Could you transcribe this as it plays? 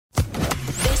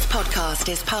podcast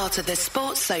is part of the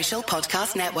Sports Social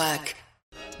Podcast Network.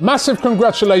 Massive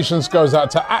congratulations goes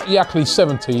out to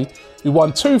 @Yackley70, who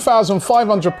won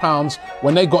 £2,500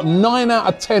 when they got 9 out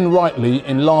of 10 rightly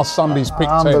in last Sunday's Pick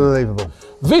 10. Unbelievable.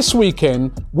 This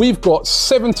weekend, we've got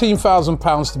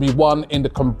 £17,000 to be won in the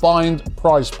combined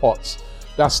prize pots.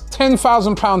 That's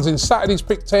 £10,000 in Saturday's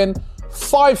Pick 10,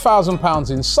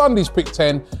 £5,000 in Sunday's Pick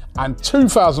 10, and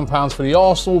 £2,000 for the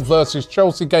Arsenal versus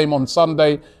Chelsea game on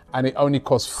Sunday, and it only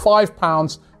costs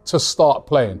 £5 to start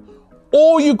playing.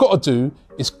 All you've got to do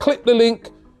is click the link,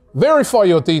 verify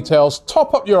your details,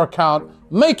 top up your account,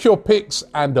 make your picks,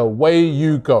 and away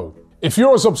you go. If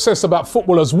you're as obsessed about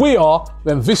football as we are,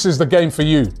 then this is the game for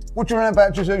you. What do you know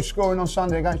about Jesus scoring on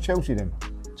Sunday against Chelsea then? Do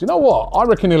you know what? I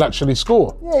reckon he'll actually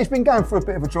score. Yeah, he's been going for a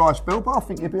bit of a dry spell, but I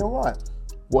think he'll be all right.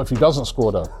 What if he doesn't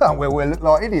score though? Oh, well, we'll look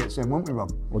like idiots then, won't we,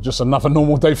 Rob? Well, just another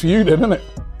normal day for you then, isn't it?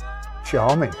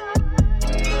 Charming.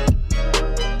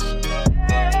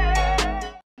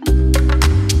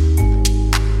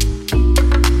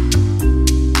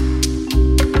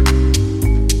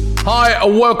 Hi,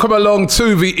 and welcome along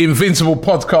to the Invincible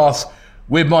podcast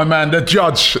with my man, the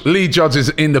Judge. Lee Judge is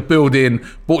in the building,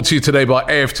 brought to you today by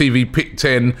AFTV Pick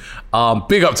 10.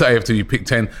 Big up to AFTV Pick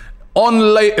 10.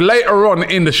 Later on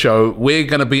in the show, we're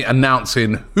going to be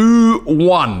announcing who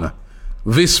won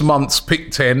this month's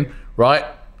Pick 10, right?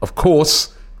 Of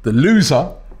course, the loser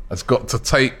has got to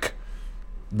take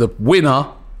the winner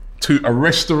to a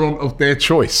restaurant of their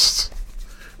choice.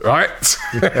 Right?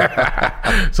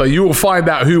 So you will find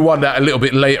out who won that a little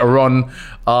bit later on.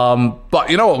 But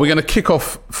you know what? We're going to kick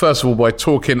off, first of all, by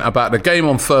talking about the game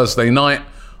on Thursday night.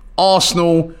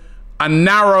 Arsenal, a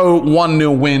narrow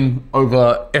 1-0 win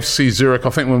over FC Zurich.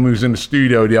 I think when we was in the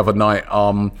studio the other night,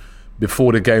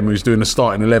 before the game, we was doing the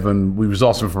starting 11, we was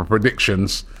asking for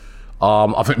predictions.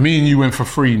 I think me and you went for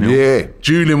 3-0. Yeah.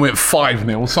 Julian went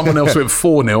 5-0. Someone else went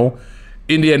 4-0.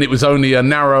 In the end, it was only a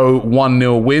narrow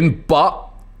 1-0 win, but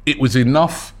it was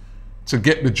enough to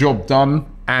get the job done,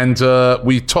 and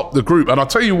we topped the group. And I'll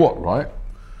tell you what, right?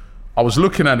 I was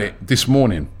looking at it this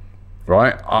morning,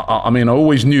 right? I mean, I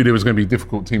always knew there was going to be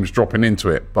difficult teams dropping into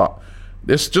it, but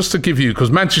this just to give you, because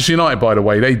Manchester United, by the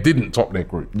way, they didn't top their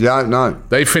group. Yeah, no.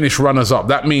 They finished runners-up.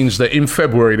 That means that in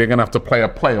February, they're going to have to play a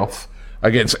playoff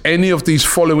against any of these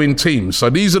following teams.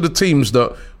 So these are the teams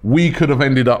that we could have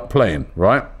ended up playing,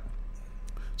 right?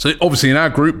 So obviously in our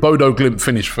group, Bodo Glimt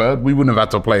finished third. We wouldn't have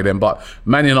had to play them, but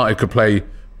Man United could play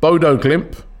Bodo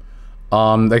Glimt.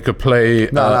 They could play...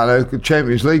 No, the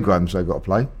Champions League games they've got to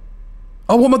play.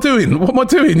 Oh, what am I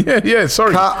doing? Yeah,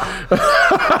 sorry.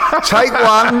 Take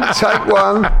one.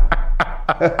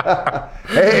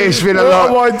 It's been a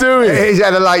lot. What am I doing? He's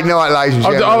had a late night, ladies and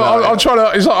gentlemen. I'm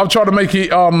trying to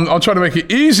make it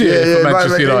easier for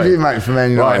Manchester United. Mate, for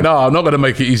Man United. Right, no, I'm not going to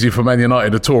make it easy for Man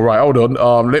United at all. Right, hold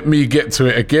on. Let me get to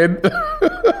it again.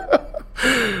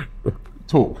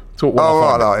 Talk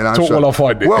while I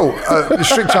find it. Well,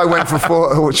 Stricto went for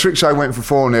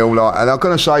 4-0, and I'm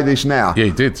going to say this now. Yeah,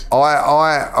 he did.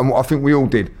 I think we all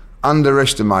did.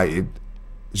 Underestimated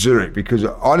Zurich, because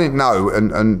I didn't know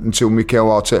until Mikel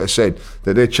Arteta said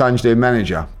that they'd changed their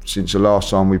manager since the last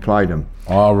time we played them.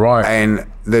 Oh, right. And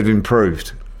they'd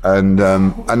improved, and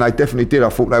they definitely did. I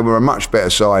thought they were a much better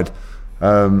side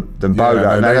than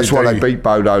Bodo. No, that's why they beat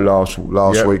Bodo last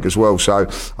week as well. So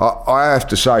I have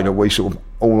to say that we sort of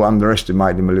all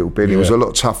underestimated him a little bit. It was a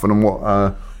lot tougher than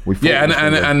what we thought.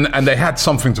 Yeah, and they had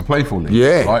something to play for.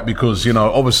 Yeah, right, because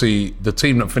obviously the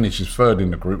team that finishes third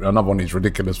in the group, another one of these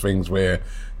ridiculous things where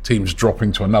teams drop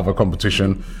into another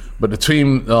competition, but the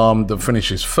team that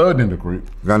finishes third in the group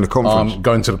going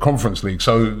to the Conference League.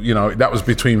 So that was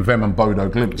between them and Bodo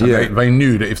Glimt. And they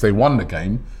knew that if they won the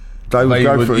game, they would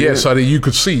go for it. Yeah, so you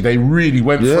could see they really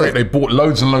went for it. They bought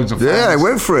loads and loads of fans. Yeah, they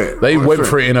went for it. They went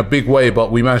for it in a big way,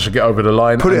 but we managed to get over the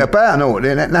line. Put it about,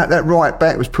 that right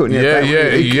back was putting it about. Yeah.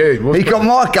 He got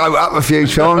my goat up a few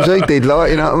times. He did, you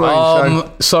know what I mean?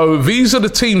 So these are the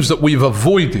teams that we've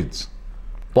avoided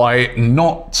by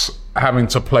not having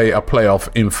to play a playoff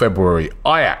in February.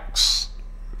 Ajax,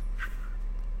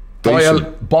 Bayer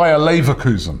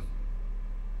Leverkusen,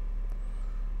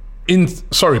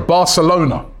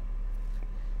 Barcelona,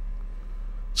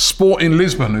 Sporting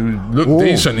Lisbon, who looked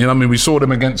decent. We saw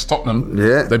them against Tottenham.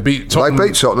 Yeah, they beat Tottenham. They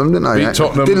beat Tottenham, didn't they?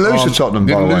 Didn't lose to Tottenham.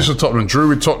 Didn't lose to Tottenham. Drew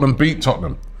with Tottenham. Beat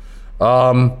Tottenham.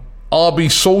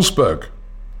 RB Salzburg,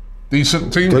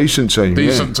 decent team. Decent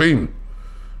team.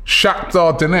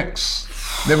 Shakhtar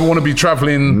Donetsk. Never want to be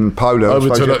travelling over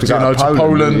to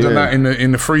Poland and that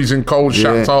in the freezing cold.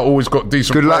 Shakhtar always got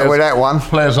decent players. Good luck with that one.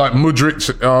 Players like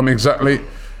Mudryk, exactly.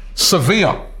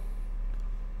 Sevilla.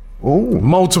 Oh,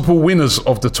 multiple winners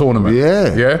of the tournament.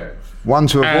 yeah. One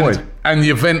to avoid. And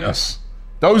Juventus.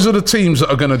 Those are the teams that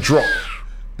are going to drop.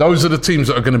 Those are the teams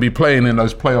that are going to be playing in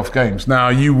those playoff games. Now,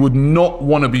 you would not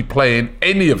want to be playing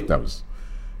any of those.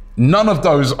 None of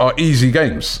those are easy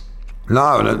games.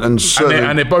 No, and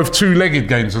they're both two-legged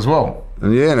games as well.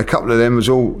 And and a couple of them was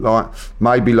all like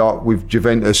maybe like with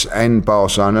Juventus and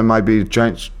Barcelona, maybe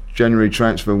the January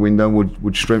transfer window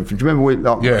would strengthen. Do you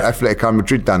remember Atletico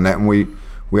Madrid done that, and we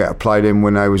had to play them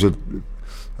when they was a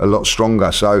lot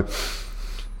stronger. So.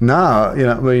 No, you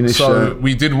know what I mean. So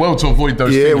we did well to avoid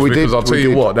those things because I'll tell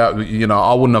you what, that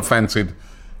I wouldn't have fancied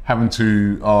having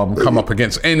to come up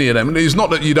against any of them. And it's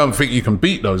not that you don't think you can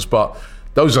beat those, but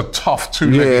those are tough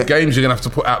two-legged games. You're going to have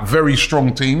to put out very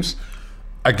strong teams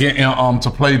again to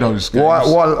play those games.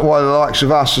 Why the likes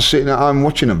of us are sitting at home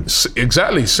watching them?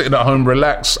 Exactly, sitting at home,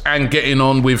 relax, and getting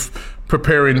on with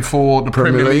preparing for the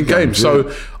Premier League games.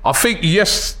 So I think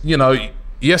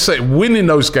winning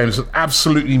those games was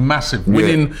absolutely massive.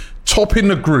 Winning top in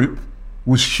the group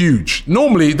was huge.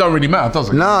 Normally, it don't really matter, does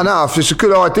it? No, it's a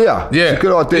good idea. Yeah, it's a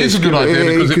good idea. It is a good idea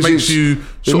because it makes you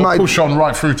push on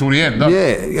right through till the end, doesn't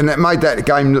it? Yeah, and it made that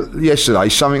game yesterday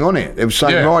something on it. There was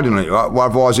something riding on it. Right?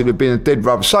 Otherwise, it'd have been a dead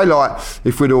rubber. Say, like,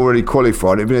 if we'd already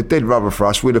qualified, it'd been a dead rubber for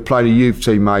us. We'd have played a youth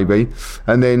team maybe,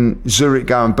 and then Zurich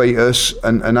go and beat us,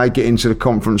 and they get into the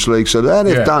Conference League. So how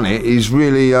they've done it is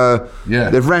really,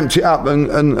 they've ramped it up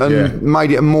and made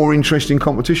it a more interesting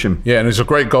competition. Yeah, and it's a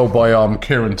great goal by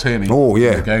Kieran Tierney. Oh,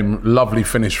 yeah. The game, lovely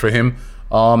finish for him.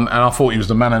 And I thought he was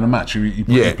the man of the match. He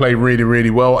played really, really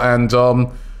well, and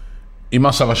he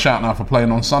must have a shout now for playing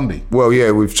on Sunday. Well,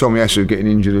 yeah, with Tommy Asu getting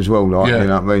injured as well, you know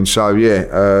what I mean. So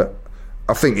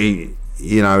I think he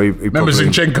remember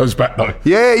Zinchenko's back though.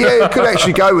 Yeah, he could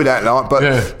actually go with that, but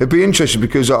it'd be interesting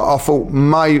because I thought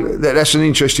that's an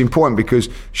interesting point because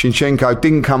Zinchenko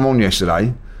didn't come on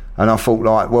yesterday. And I thought,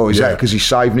 is that because he's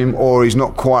saving him or he's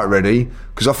not quite ready?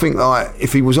 Because I think,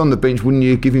 if he was on the bench, wouldn't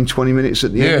you give him 20 minutes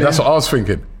at the end? Yeah, that's what I was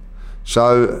thinking.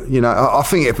 So, I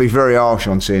think it'd be very harsh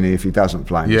on Tierney if he doesn't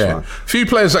play. Yeah. A few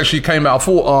players actually came out. I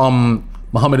thought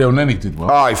Mohamed El Neni did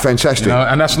well. Oh, fantastic.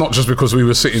 And that's not just because we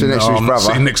were sitting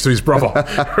next to his brother.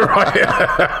 Right.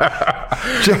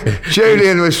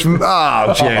 Julian was...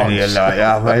 Julian,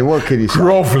 I mean, what can you say?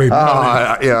 Grovelling.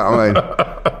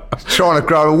 Trying to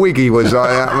grow a wig, he was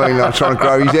trying to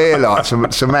grow his hair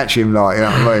to match him, you know what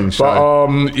I mean? So.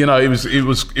 But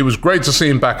it was great to see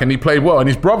him back, and he played well. And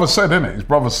his brother said,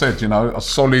 a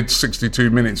solid 62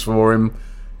 minutes for him.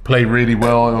 Played really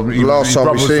well. His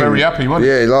brother was very happy,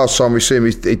 wasn't he? Yeah, last time we see him,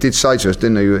 he did say to us,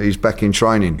 didn't he? He's back in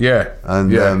training. Yeah,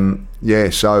 and and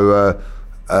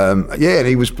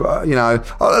he was,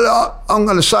 I'm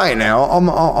going to say it now.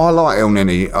 I like El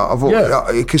Neni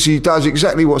because he does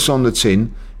exactly what's on the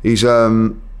tin. He's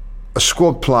a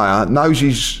squad player, knows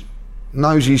his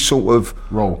sort of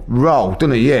role,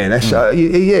 doesn't he? Yeah, that's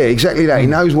exactly that. He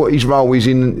knows what his role is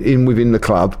in within the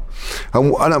club,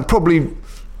 and I'll probably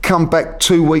come back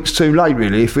 2 weeks too late.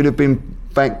 Really, if it had been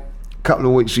back a couple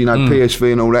of weeks,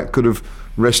 PSV and all that could have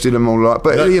rested them all right.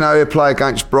 But he'll play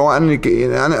against Brighton,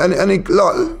 and he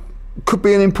could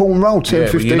be an important role. 10,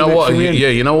 15. You know what?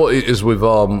 You know what it is with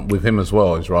him as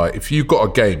well is right. If you've got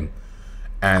a game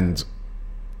and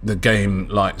the game,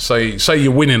 say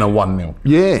you're winning a 1-0,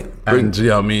 and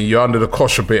you're under the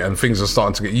cosh a bit, and things are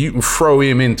starting to get. You can throw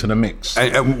him into the mix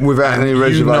without any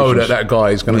reservations. You know that guy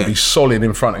is going to be solid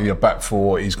in front of your back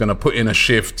four. He's going to put in a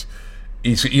shift.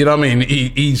 He's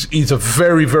a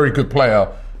very, very good player,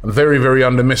 a very, very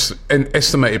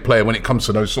underestimated player when it comes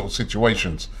to those sort of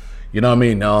situations. You know what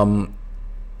I mean?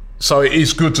 So it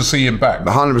is good to see him back.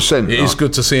 100%. It is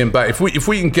good to see him back. If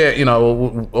we can get,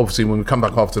 obviously when we come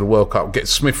back after the World Cup, get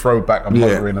Smith Rowe back and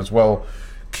Potter in as well.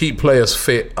 Keep players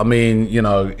fit. I mean,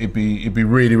 it'd be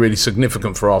really, really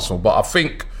significant for Arsenal. But I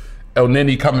think El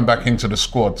Neni coming back into the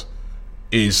squad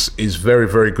is very,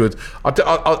 very good.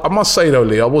 I must say though,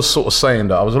 Lee, I was sort of saying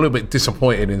that I was a little bit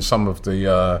disappointed in some of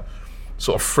the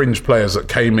sort of fringe players that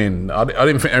came in. I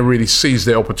didn't think they really seized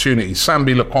their opportunity.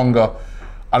 Sambi Lokonga,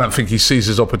 I don't think he sees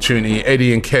his opportunity.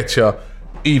 Eddie and Nketiah,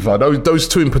 either. Those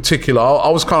two in particular, I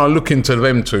was kind of looking to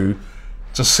them two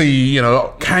to see,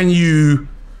 can you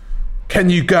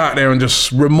go out there and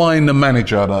just remind the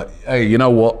manager that, hey, you know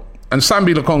what? And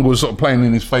Sambi Lokonga was sort of playing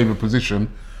in his favourite position.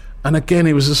 And again,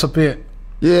 he was just a bit...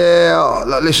 Yeah,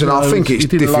 listen, I think it's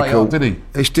difficult. Did he?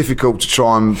 It's difficult to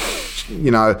try and,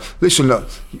 listen, look,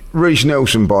 Reece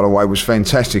Nelson, by the way, was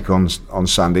fantastic on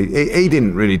Sunday. He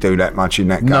didn't really do that much in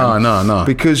that game. No.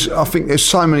 Because I think there's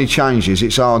so many changes,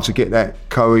 it's hard to get that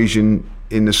cohesion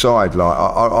in the side.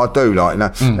 I do,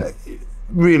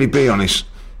 really be honest,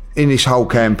 in this whole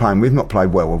campaign, we've not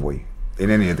played well, have we? In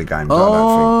any of the games, I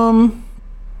don't think.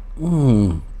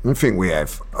 I don't think we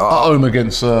have. At home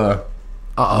against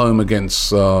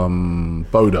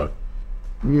Bodo.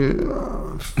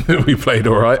 Yeah. We played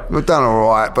all right. We've done all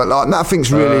right, but like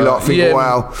nothing's really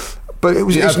wow. But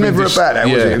it's never about that,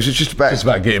 was it? It was just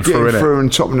about getting through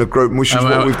and topping the group, which is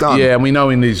what we've done. Yeah, and we know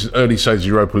in these early stages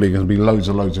of Europa League there's going to be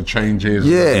loads of changes.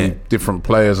 Yeah, different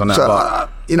players and that. So,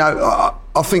 but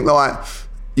I think like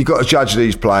you got to judge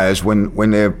these players when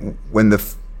the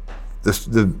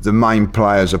main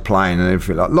players are playing and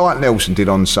everything like Nelson did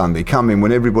on Sunday. Come in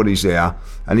when everybody's there,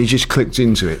 and he just clicked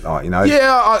into it,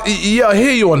 Yeah, I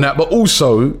hear you on that, but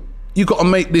also you got to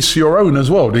make this your own as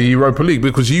well, the Europa League,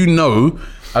 because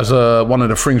as one of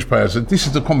the fringe players, that this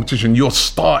is the competition you're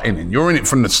starting in. You're in it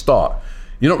from the start.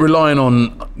 You're not relying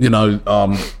on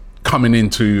coming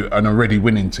into an already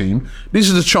winning team. This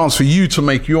is a chance for you to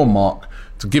make your mark,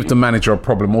 to give the manager a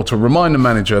problem, or to remind the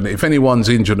manager that if anyone's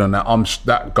injured and that I'm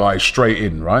that guy straight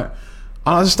in, right?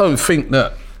 And I just don't think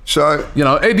that. So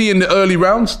Eddie in the early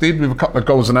rounds did with a couple of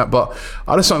goals and that, but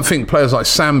I just don't think players like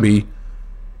Sambi,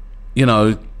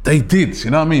 they did.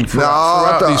 You know what I mean?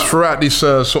 Throughout this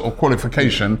sort of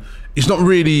qualification, he's not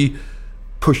really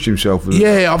pushed himself.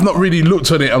 Yeah, I've not really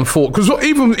looked at it and thought, because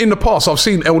even in the past I've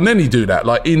seen El Neni do that.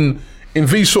 Like in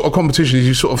these sort of competitions,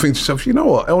 you sort of think to yourself, you know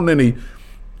what, El Neni.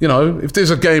 If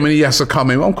there's a game and he has to come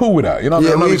in, I'm cool with that. Yeah,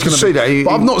 you can see that.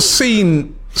 But I've not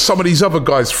seen some of these other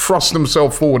guys thrust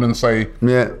themselves forward and say...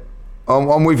 Yeah,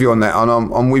 I'm with you on that, and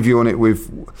I'm with you on it with...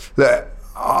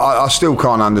 I still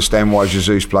can't understand why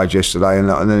Jesus played yesterday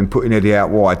and then putting Eddie out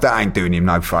wide. That ain't doing him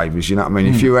no favours, you know what I mean?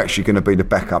 If you're actually going to be the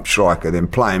backup striker, then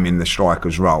play him in the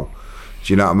striker's role.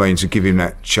 Do you know what I mean? To give him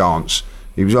that chance.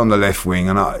 He was on the left wing,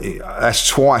 and that's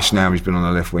twice now he's been on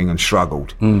the left wing and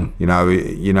struggled. But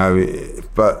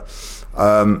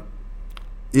I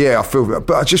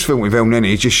just feel with El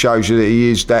Neni, it just shows you that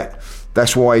he is that.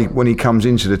 That's why when he comes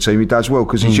into the team, he does well,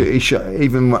 because he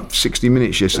even 60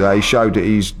 minutes yesterday, he showed that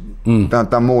he's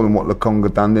done more than what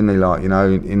Lukonga done, didn't he?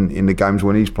 In the games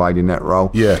when he's played in that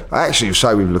role. Yeah, I actually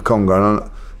say with Lukonga,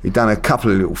 he'd done a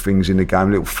couple of little things in the game,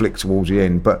 a little flick towards the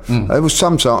end, but there was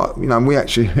some time, we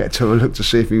actually had to have a look to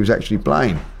see if he was actually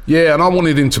playing. Yeah, and I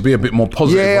wanted him to be a bit more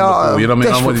positive on the ball.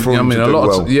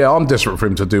 I'm desperate for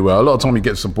him to do well. A lot of time he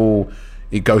gets the ball,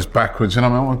 he goes backwards,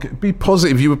 be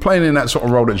positive. You were playing in that sort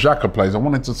of role that Xhaka plays. I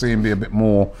wanted to see him be a bit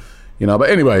more, But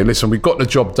anyway, listen, we got the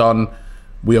job done.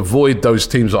 We avoid those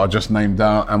teams that I just named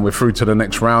out, and we're through to the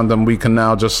next round, and we can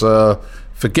now just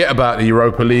forget about the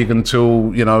Europa League until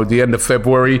the end of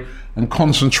February and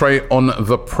concentrate on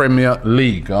the Premier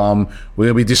League. We're going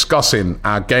to be discussing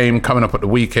our game coming up at the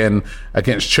weekend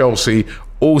against Chelsea.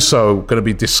 Also going to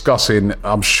be discussing,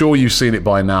 I'm sure you've seen it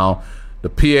by now, the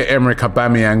Pierre-Emerick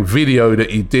Aubameyang video that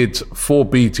he did for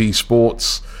BT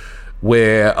Sports,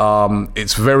 where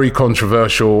it's very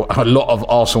controversial. A lot of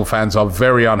Arsenal fans are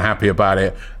very unhappy about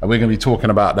it, and we're going to be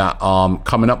talking about that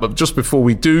coming up. But just before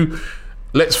we do,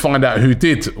 let's find out who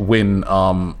did win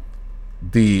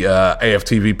the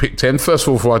AFTV Pick 10. First of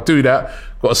all, before I do that,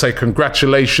 got to say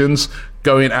congratulations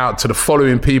going out to the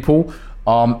following people.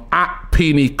 At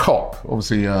Peony Cop,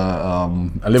 obviously a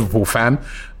Liverpool fan,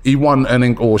 he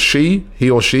or she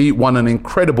won an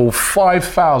incredible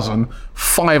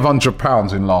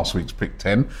 £5,500 in last week's Pick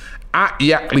 10. At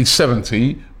Yackley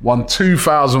 70 won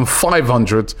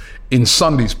 £2,500 in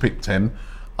Sunday's Pick 10.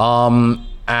 And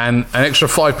an extra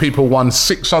 5 people won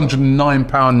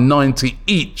 £609.90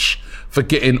 each for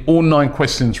getting all 9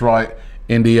 questions right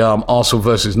in the Arsenal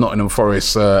versus Nottingham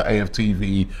Forest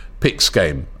AFTV Picks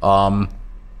game. How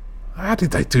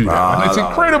did they do that? It's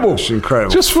incredible. It's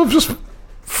incredible. Just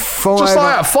like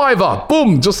that, £5,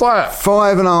 boom, just like that.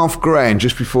 $5,500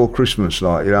 just before Christmas,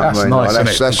 That's nice, isn't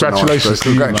it? Congratulations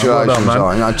to you, man. Well done,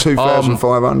 man.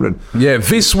 2,500. Yeah,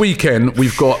 this weekend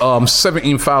we've got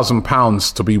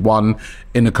 £17,000 to be won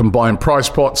in the combined prize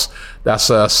pots. That's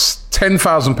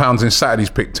 £10,000 in Saturday's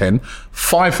Pick 10,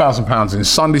 £5,000 in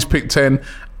Sunday's Pick 10,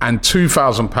 and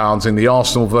 £2,000 in the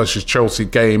Arsenal versus Chelsea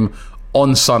game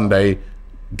on Sunday.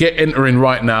 Get entering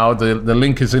right now. The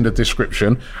link is in the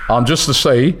description. Just to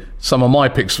say some of my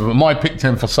picks. My Pick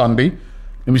 10 for Sunday.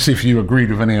 Let me see if you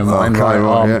agreed with any of mine.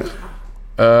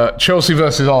 Chelsea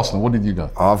versus Arsenal. What did you go?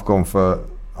 I've gone for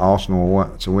Arsenal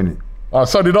to win it.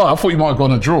 So did I. I thought you might have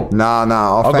gone a draw. No.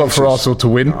 I've gone for Arsenal to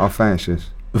win. I fancy this.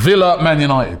 Villa, Man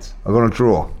United. I've gone a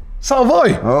draw. So have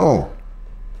I. Oh,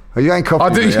 you ain't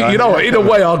copying me. You know what? Either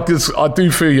way, I do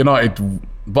feel United.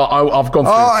 But I've gone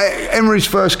for Emery's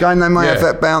first game. They may have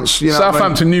that bounce.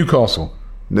 Southampton, Newcastle.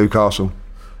 Newcastle.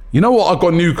 You know what? I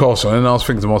got Newcastle, and I was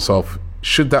thinking to myself,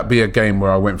 should that be a game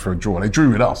where I went for a draw? They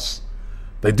drew with us.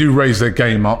 They do raise their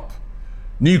game up.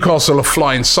 Newcastle are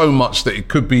flying so much that it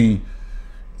could be.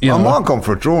 I might have gone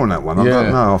for a draw on that one. I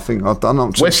don't know. I think I'm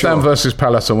not too West Ham versus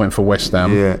Palace. I went for West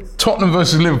Ham. Yeah. Tottenham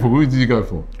versus Liverpool. Who did you go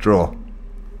for? Draw.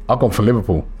 I've gone for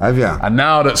Liverpool. Have you? And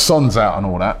now that Son's out and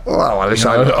all that,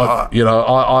 I've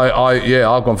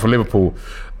gone for Liverpool.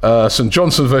 St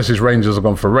Johnstone versus Rangers. I've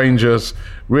gone for Rangers.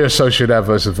 Real Sociedad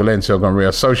versus Valencia. I've gone Real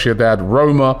Sociedad.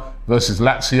 Roma versus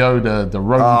Lazio. The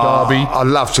Rome derby. I'd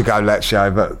love to go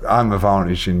Lazio, but I'm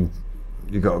advantage in.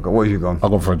 You got to go. What have you gone? I've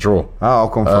gone for a draw.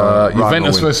 I've gone for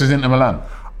Juventus versus Inter Milan.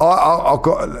 I've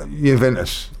got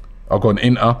Juventus. I've gone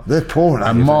Inter. They're poor.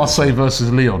 And Marseille versus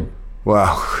Leon.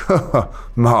 Well,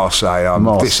 Marseille, I'm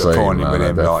disappointed with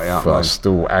him.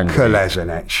 Still angry.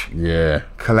 Kolasinac. Yeah.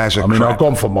 Kolasinac. I mean, I've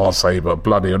gone for Marseille, but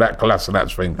bloody hell, that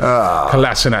Kolasinac thing.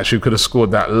 Kolasinac, who could have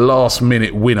scored that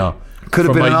last-minute winner could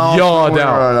have from been a yard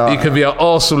out. He could be an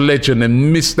Arsenal legend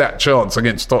and missed that chance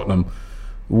against Tottenham.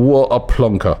 What a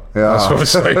plonker. Yeah. That's what I'm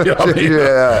saying. I mean,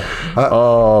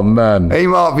 oh, man. He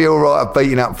might be all right at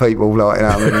beating up people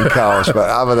in cars, but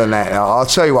other than that, I'll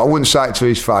tell you what, I wouldn't say it to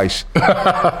his face.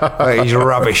 He's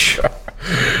rubbish.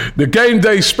 The game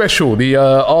day special, the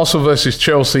Arsenal versus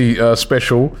Chelsea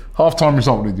special. Half-time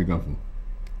result, what did you go for?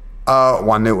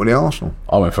 1-0 to the Arsenal.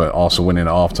 I went for Arsenal winning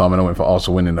at half-time, and I went for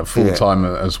Arsenal winning at full-time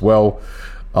as well.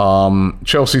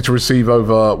 Chelsea to receive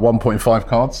over 1.5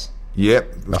 cards.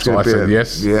 Yep. That's what I said,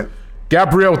 yes. Yeah.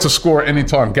 Gabriel to score at any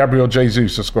time. Gabriel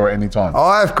Jesus to score at any time.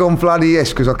 I've gone bloody yes,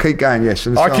 because I keep going yes.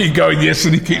 I keep going yes,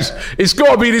 and he keeps... It's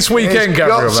got to be this weekend,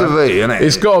 Gabriel. It's got to be, isn't it?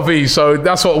 It's got to be. So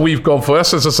that's what we've gone for.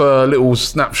 That's just a little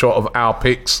snapshot of our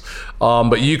picks.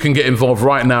 But you can get involved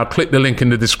right now. Click the link in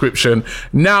the description.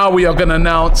 Now we are going to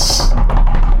announce...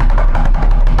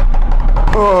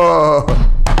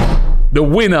 the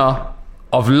winner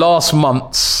of last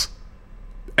month's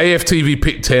AFTV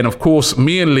Pick 10. Of course,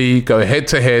 me and Lee go head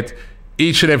to head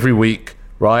each and every week,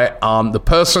 right? The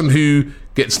person who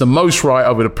gets the most right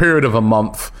over the period of a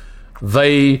month,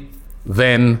 they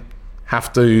then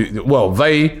have to,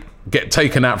 they get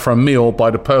taken out for a meal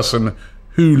by the person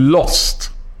who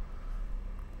lost.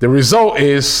 The result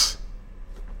is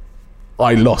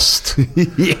I lost. and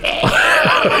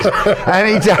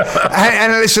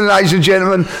listen, ladies and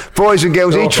gentlemen, boys and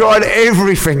girls, he tried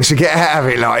everything to get out of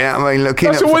it. I mean, looking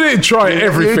at. We didn't try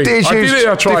everything.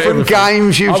 I tried different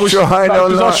games you've tried.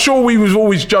 I'm sure we was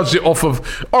always judged it off of.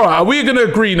 All right, are we going to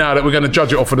agree now that we're going to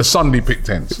judge it off of the Sunday pick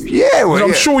 10s? Yeah, well,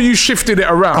 I'm sure you shifted it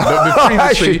around.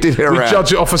 Previously, we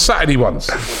judged it off of Saturday ones.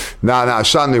 No,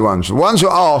 Sunday ones. The ones that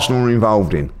Arsenal are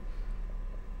involved in.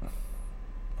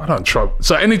 I don't try.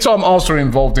 So anytime Arsenal are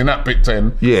involved in that pick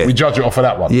 10, we judge it off of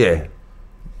that one. Yeah.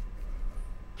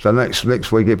 So next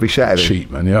week it'll be Saturday. Cheap,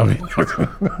 man. Yeah, I mean.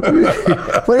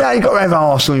 Well, you got to have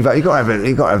Arsenal involved. You got to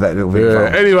have that little bit.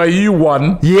 Yeah. Anyway, you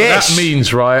won. Yes. That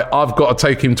means, right, I've got to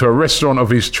take him to a restaurant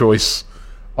of his choice.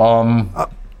 Where I've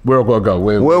got to go?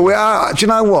 Well, we are. Do you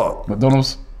know what?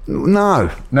 McDonald's?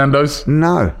 No. Nando's?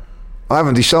 No. I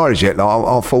haven't decided yet.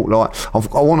 I thought I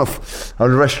want a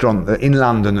restaurant in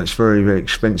London that's very, very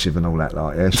expensive and all that.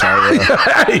 So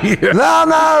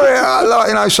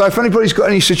So if anybody's got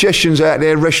any suggestions out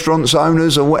there, restaurants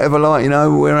owners or whatever,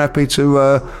 we're happy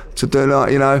to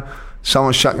do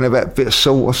someone's chucking about a bit of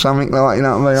salt or something what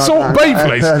I mean. Salt Bay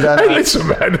place. Hey, listen,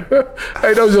 man.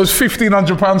 Hey, those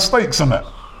 £1,500 steaks on it.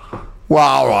 Well,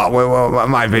 all right. Well,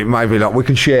 maybe we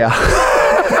can share.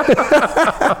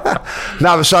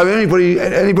 No, so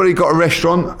anybody got a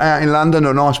restaurant out in London,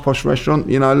 a nice posh restaurant,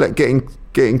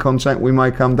 get in contact. We may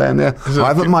come down there. I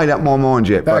haven't made up my mind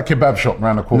yet. That kebab shop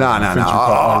round the corner. No.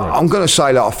 I'm going to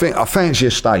say I fancy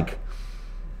a steak.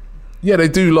 Yeah, they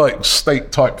do like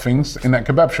steak type things in that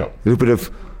kebab shop. A little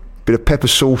bit of pepper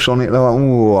sauce on it.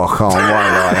 I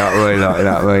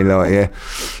can't wait.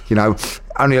 Yeah.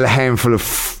 Only a handful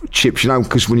of chips,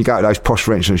 because when you go to those posh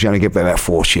restaurants, you only get about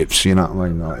 4 chips, you know what I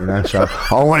mean? So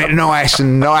I want it nice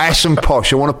and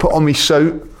posh. I want to put on my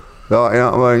suit, you know what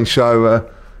I mean? So,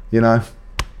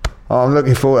 I'm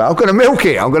looking forward. I'm going to milk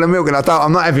it. I'm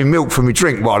not having milk for my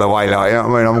drink, by the way, you know what I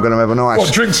mean? I'm going to have a nice...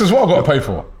 What, drinks as well I've got to pay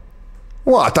for?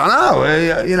 Well, I don't know.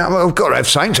 I've got to have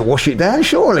something to wash it down,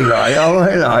 surely.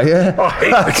 Yeah.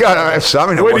 I've got to have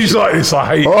something to wash it. When he's like this, I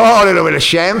hate it. Oh, a little bit of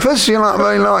champers, you know what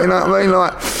I mean?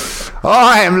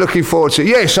 I am looking forward to it.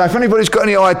 Yeah, so if anybody's got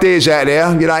any ideas out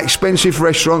there, expensive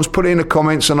restaurants, put it in the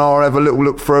comments and I'll have a little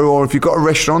look through. Or if you've got a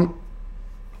restaurant,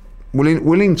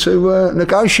 willing to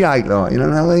negotiate,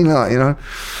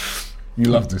 You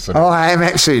love this. Oh, I am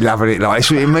actually loving it. Like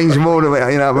it means more to me.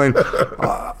 You know what I mean?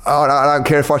 I don't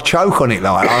care if I choke on it.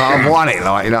 Like I've won it.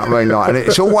 Like you know what I mean? Like, and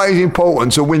it's always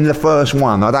important to win the first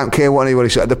one. I don't care what anybody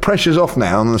says. The pressure's off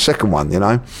now on the second one. You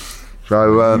know.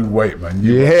 So you wait, man. I'm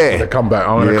gonna come back.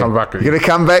 I'm gonna come back. You're gonna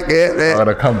come back. Yeah. I'm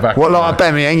gonna come back. What like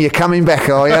Aubameyang? You're coming back,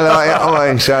 are you?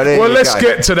 Well, let's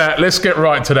get to that. Let's get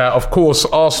right to that. Of course,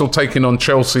 Arsenal taking on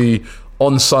Chelsea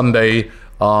on Sunday.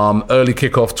 Early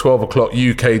kickoff, 12 o'clock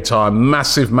UK time.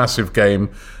 Massive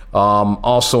game.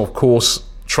 Arsenal, of course,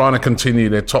 trying to continue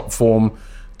their top form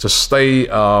to stay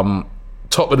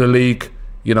top of the league.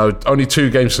 You know, only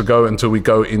 2 games to go until we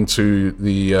go into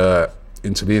the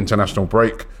international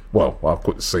break. Well, I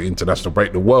could say international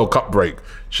break, the World Cup break,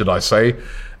 should I say.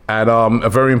 And a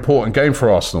very important game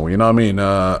for Arsenal, you know what I mean?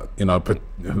 A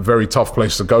very tough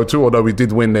place to go to, although we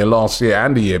did win there last year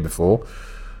and the year before.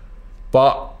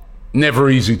 But never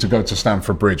easy to go to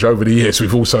Stamford Bridge. Over the years,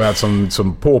 we've also had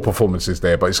some poor performances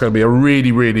there, but it's going to be a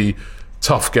really, really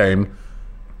tough game.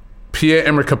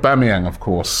 Pierre-Emerick Aubameyang, of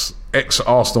course,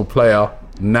 ex-Arsenal player,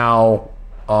 now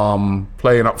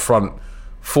playing up front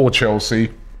for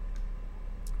Chelsea,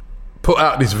 put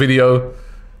out this video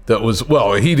that was,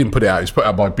 well, he didn't put it out, it was put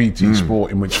out by BT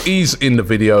Sport, in which he's in the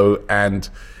video and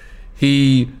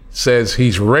he says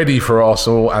he's ready for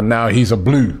Arsenal and now he's a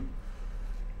blue.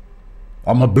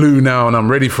 I'm a blue now and I'm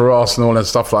ready for Arsenal and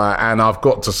stuff like that. And I've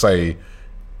got to say,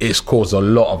 it's caused a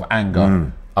lot of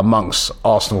anger amongst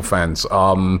Arsenal fans.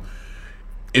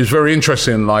 It was very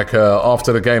interesting, like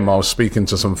after the game I was speaking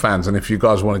to some fans, and if you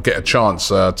guys want to get a chance,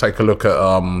 take a look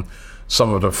at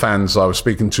some of the fans I was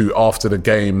speaking to after the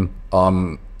game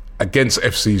against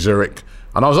FC Zurich,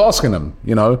 and I was asking them,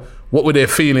 you know, what were their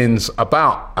feelings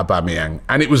about Aubameyang,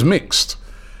 and it was mixed.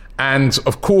 And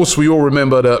of course, we all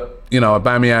remember that, you know,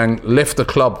 Aubameyang left the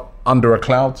club under a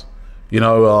cloud. You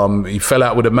know, he fell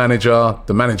out with the manager.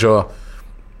 The manager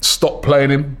stopped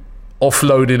playing him,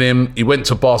 offloaded him. He went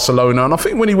to Barcelona, and I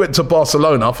think when he went to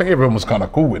Barcelona, I think everyone was kind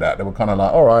of cool with that. They were kind of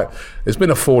like, all right, there's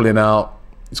been a falling out.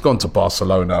 He's gone to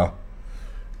Barcelona.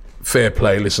 Fair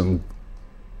play, listen,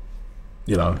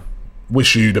 you know,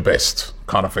 wish you the best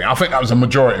kind of thing. I think that was a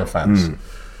majority of fans.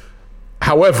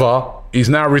 However, he's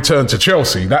now returned to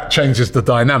Chelsea. That changes the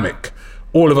dynamic.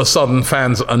 All of a sudden,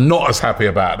 fans are not as happy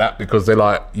about that because they're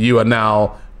like, you are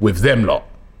now with them lot,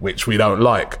 which we don't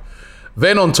like.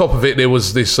 Then on top of it, there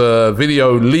was this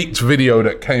leaked video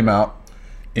that came out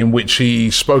in which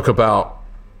he spoke about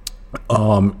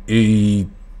he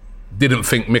didn't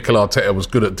think Mikel Arteta was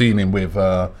good at dealing with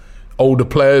older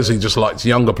players. He just likes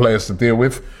younger players to deal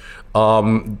with.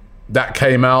 That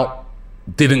came out,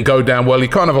 didn't go down well. He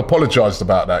kind of apologised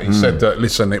about that. He said that,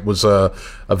 listen, it was a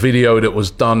video that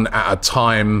was done at a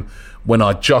time when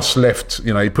I just left,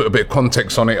 you know, he put a bit of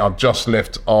context on it. I just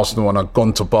left Arsenal and I'd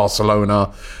gone to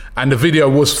Barcelona. And the video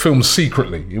was filmed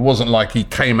secretly. It wasn't like he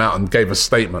came out and gave a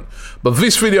statement. But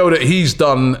this video that he's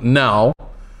done now,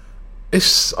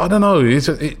 it's, I don't know,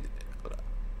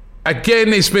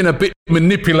 again, it's been a bit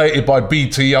manipulated by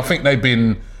BT. I think they've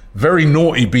been very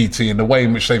naughty, BT, in the way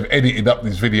in which they've edited up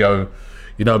this video,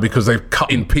 you know, because they've cut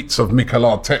in bits of Mikel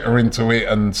Arteta into it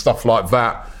and stuff like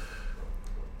that.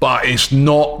 But it's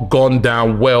not gone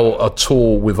down well at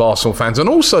all with Arsenal fans. And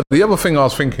also, the other thing I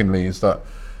was thinking, Lee, is that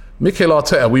Mikel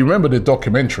Arteta, we remember the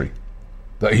documentary,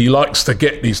 that he likes to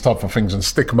get these type of things and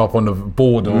stick them up on the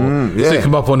board or stick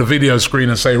them up on the video screen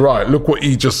and say, right, look what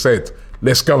he just said,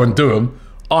 let's go and do them.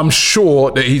 I'm sure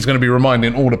that he's going to be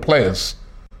reminding all the players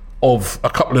of a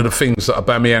couple of the things that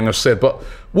Aubameyang has said. But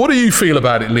what do you feel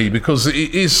about it, Lee? Because it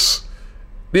is,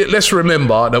 let's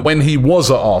remember that when he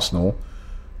was at Arsenal,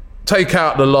 take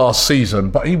out the last season,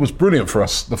 but he was brilliant for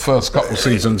us the first couple of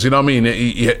seasons. You know what I mean?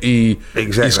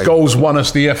 Exactly. His goals won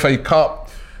us the FA Cup.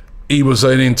 He was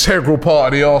an integral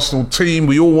part of the Arsenal team.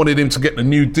 We all wanted him to get the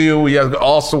new deal. He had the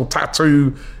Arsenal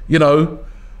tattoo, you know.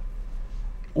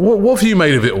 What have you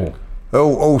made of it all?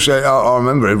 Also, I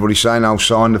remember everybody saying, "I'll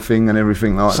sign the thing" and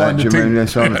everything like that. Do you remember?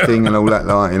 Sign the thing and all that,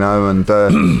 like, you know.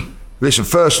 And listen,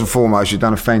 first and foremost, you've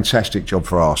done a fantastic job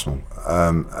for Arsenal.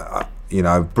 You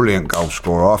know, brilliant goal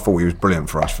scorer. I thought he was brilliant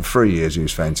for us. For 3 years, he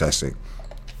was fantastic.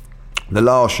 The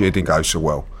last year didn't go so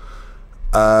well.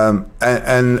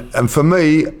 And for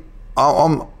me,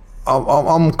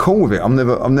 I'm cool with it. I'm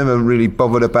never really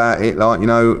bothered about it. Like, you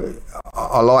know,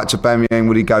 I liked Aubameyang.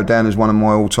 Would he go down as one of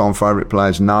my all-time favourite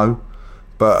players? No.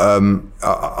 But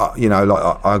you know,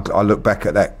 like I look back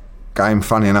at that game,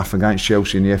 funny enough, against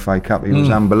Chelsea in the FA Cup. He was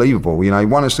unbelievable. You know, he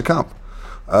won us the cup.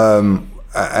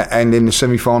 And in the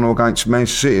semi-final against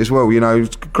Manchester City as well. You know,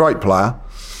 great player.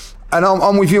 And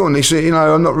I'm with you on this. You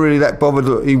know, I'm not really that bothered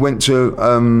that he went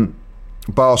to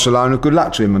Barcelona, good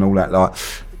luck to him and all that. Like,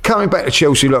 coming back to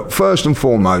Chelsea, look, first and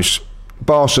foremost,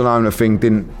 Barcelona thing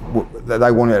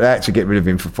they wanted that to get rid of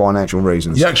him for financial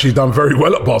reasons. He actually done very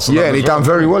well at Barcelona. Yeah, and he done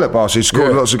very well at Barcelona. He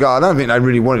scored lots of goals. I don't think they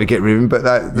really wanted to get rid of him, but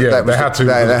they had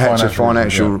to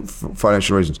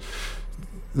financial reasons.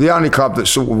 The only club that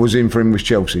sort of was in for him was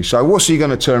Chelsea. So what's he going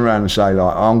to turn around and say,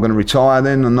 like, I'm going to retire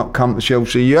then and not come to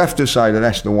Chelsea? You have to say that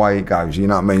that's the way it goes. You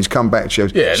know what I mean? He's come back to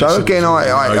Chelsea. Yeah, so again,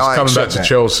 he's coming back to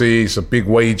Chelsea. It's a big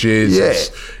wages. Yeah.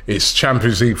 It's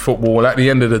Champions League football. At the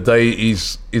end of the day,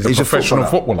 he's a professional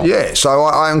footballer. Yeah. So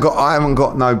I haven't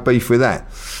got no beef with that.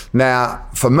 Now,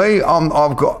 for me,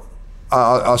 I've got.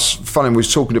 Funny, we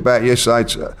was talking about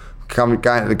yesterday. Going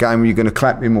to the game, are you going to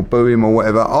clap him or boo him or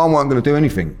whatever? I wasn't going to do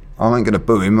anything. I ain't going to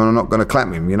boo him and I'm not going to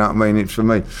clap him, you know what I mean? It's for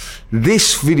me.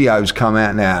 This video's come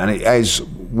out now and it has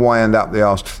wound up the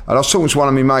arse. And I was talking to one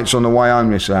of my mates on the way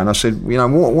home yesterday and I said, you know,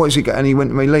 what is he got? And he went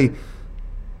to me, Lee,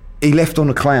 he left on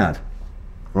a cloud,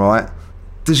 right?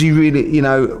 Does he really, you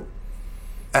know,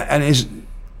 and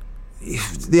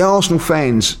the Arsenal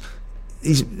fans,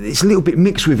 it's a little bit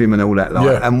mixed with him and all that,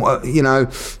 like, and, you know,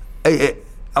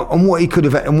 and what he could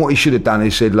have, and what he should have done, he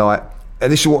said, like,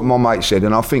 and this is what my mate said,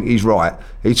 and I think he's right.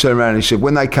 He turned around and he said,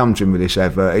 when they come to him with this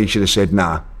advert, he should have said,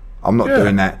 nah, I'm not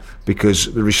doing that,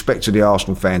 because the respect to the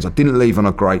Arsenal fans, I didn't leave on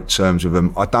a great terms with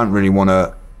them. I don't really want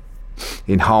to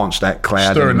enhance that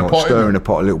cloud stir in the pot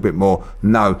a little bit more.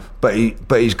 No, but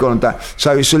he's gone and done.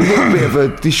 So it's a little bit of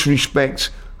a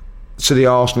disrespect to the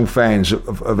Arsenal fans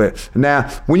of it. Now,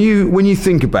 when you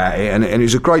think about it, and it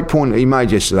was a great point that he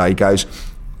made yesterday, he goes,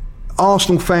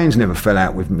 Arsenal fans never fell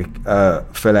out with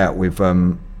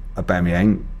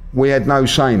Aubameyang. We had no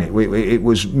say in it. It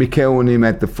was Mikel and him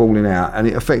had the falling out, and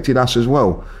it affected us as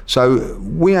well. So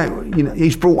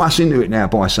he's brought us into it now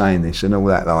by saying this and all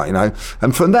that, like, you know.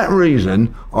 And for that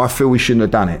reason, I feel we shouldn't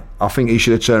have done it. I think he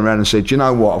should have turned around and said, you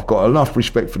know what? I've got enough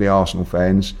respect for the Arsenal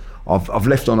fans. I've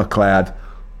left on a cloud.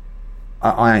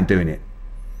 I ain't doing it.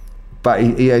 But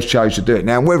he has chosen to do it.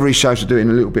 Now, whether he chose to do it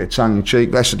in a little bit of tongue in cheek,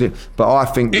 that's a different. But I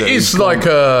think it is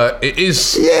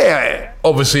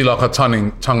obviously like a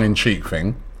tongue in cheek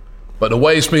thing. But the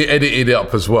way it's been edited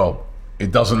up as well,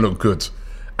 it doesn't look good.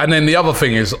 And then the other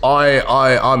thing is,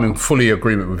 I'm in fully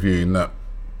agreement with you in that.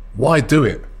 Why do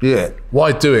it? Yeah.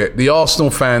 Why do it? The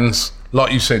Arsenal fans,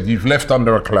 like you said, you've left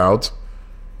under a cloud.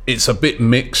 It's a bit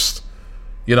mixed,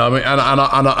 you know what I mean?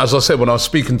 And as I said, when I was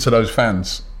speaking to those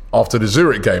fans after the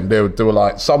Zurich game, there were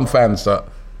like some fans that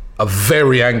are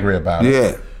very angry about it.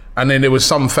 Yeah. And then there was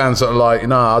some fans that are like,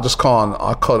 no, I just can't.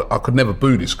 I could never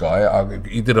boo this guy.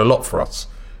 He did a lot for us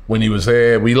when he was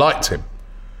there. We liked him.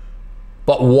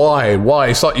 But why? Why?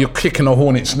 It's like you're kicking a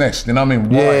hornet's nest. You know what I mean?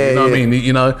 Why? Yeah, you know what I mean?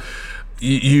 You know,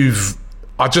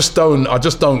 I just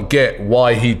don't get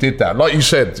why he did that. Like you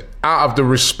said, out of the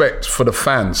respect for the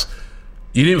fans.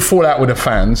 You didn't fall out with the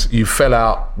fans, you fell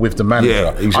out with the manager.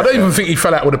 Yeah, exactly. I don't even think he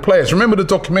fell out with the players. Remember the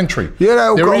documentary?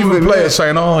 Yeah, there were even players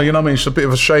saying, oh, you know what I mean, it's a bit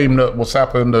of a shame that what's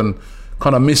happened and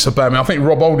kind of miss Aubameyang. I think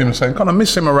Rob Oldham was saying, kind of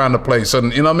miss him around the place.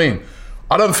 And you know what I mean?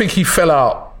 I don't think he fell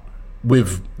out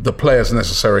with the players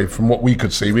necessarily from what we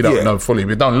could see. We don't know fully.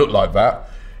 It don't look like that.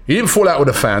 He didn't fall out with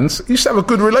the fans. He used to have a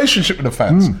good relationship with the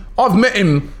fans. I've met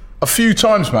him a few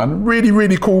times, man. Really,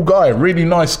 really cool guy. Really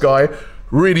nice guy.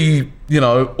 Really, you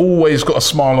know, always got a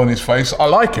smile on his face. I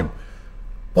like him.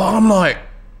 But I'm like,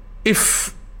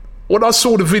 when I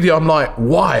saw the video, I'm like,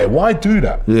 why? Why do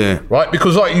that? Yeah. Right?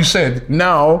 Because like you said,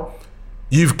 now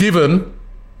you've given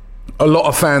a lot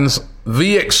of fans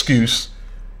the excuse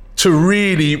to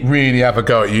really, really have a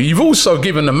go at you. You've also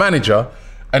given the manager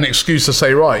an excuse to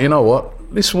say, right, you know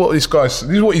what? This is what this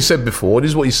is what he said before. This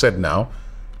is what he said now.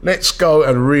 Let's go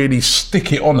and really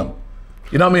stick it on them.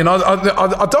 You know what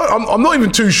I mean? I'm not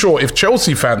even too sure if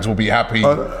Chelsea fans will be happy.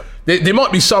 There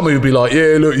might be some who'll be like,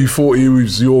 yeah, look, you thought he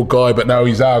was your guy, but now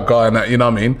he's our guy and that, you know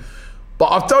what I mean? But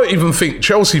I don't even think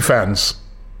Chelsea fans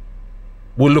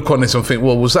will look on this and think,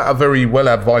 well, was that a very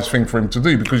well-advised thing for him to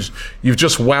do? Because you've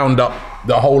just wound up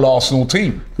the whole Arsenal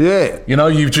team. Yeah. You know,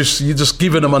 you've just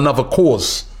given them another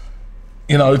cause,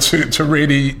 you know, to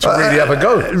really have a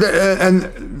go.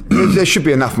 And there should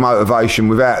be enough motivation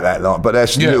without that, like, but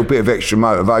there's a little bit of extra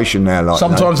motivation now. Like,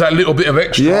 sometimes that little bit of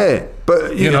extra. Yeah,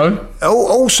 but you know.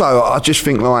 Also, I just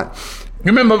think like.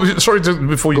 Remember,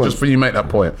 before you make that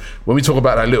point, when we talk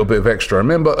about that little bit of extra,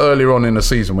 remember earlier on in the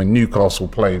season when Newcastle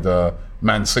played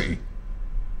Man City?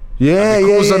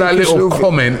 Because of that little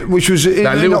comment, which was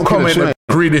that little comment that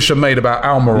Grealish had made about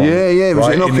Almiron. It was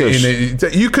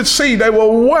innocuous. You could see they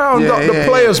were wound up. The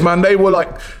players, man, they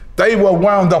were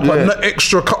wound up an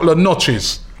extra couple of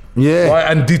notches. Yeah. Right,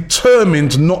 and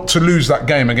determined not to lose that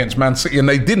game against Man City, and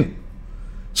they didn't.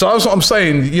 So that's what I'm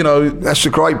saying, you know. That's a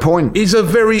great point. It's a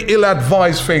very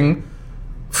ill-advised thing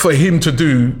for him to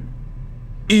do,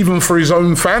 even for his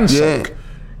own fans' sake.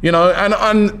 You know,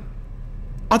 and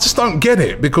I just don't get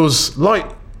it, because, like,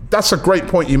 that's a great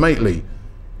point you make, Lee.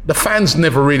 The fans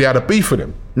never really had a beef with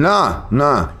him. No.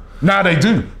 Now they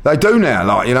do. They do now,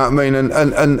 like, you know what I mean?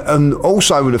 And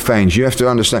also with the fans, you have to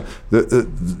understand that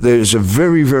there's a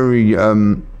very, very,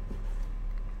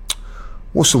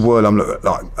 what's the word I'm looking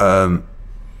at?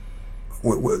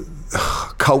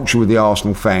 Culture with the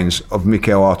Arsenal fans of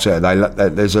Mikel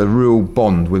Arteta. There's a real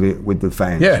bond with the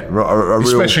fans. Yeah,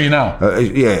 especially now.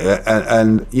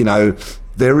 And you know,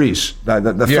 there is.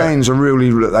 The fans are really,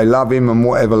 they love him and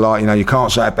whatever, like, you know, you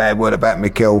can't say a bad word about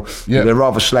Mikel. Yeah. They'd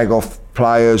rather slag off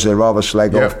players, they'd rather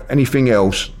slag off anything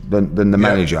else than the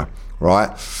manager, right?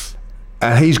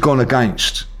 And he's gone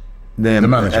against the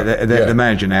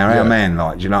manager now, our man,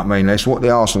 like, do you know what I mean? That's what the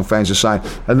Arsenal fans are saying.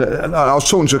 And I was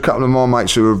talking to a couple of my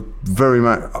mates who are very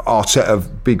much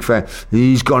Arteta big fan.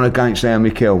 He's gone against our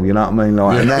Mikel, you know what I mean?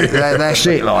 Like, and that's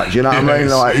it, like, do you know what I mean?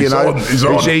 Like, you know,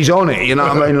 he's on it, you know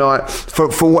what I mean? Like,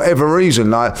 for whatever reason,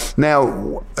 like,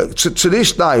 now to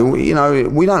this day, you know,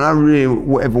 we don't know really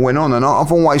whatever went on, and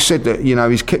I've always said that, you know,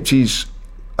 he's kept his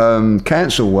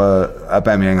counsel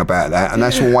Aubameyang about that, and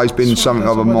that's always been something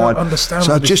of a mind.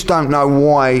 So I just don't know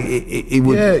why he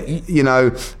would, you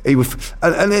know, he would.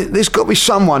 And there's got to be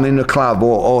someone in the club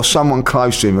or someone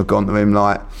close to him have gone to him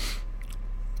like,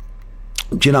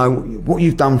 do you know what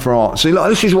you've done for art? See,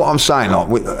 like, this is what I'm saying. Like,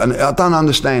 and I don't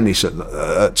understand this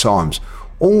at times.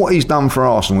 All what he's done for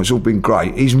Arsenal, it's all been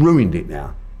great. He's ruined it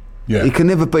now. Yeah, he can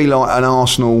never be like an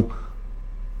Arsenal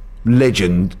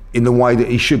legend in the way that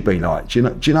he should be, like. Do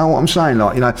you know what I'm saying?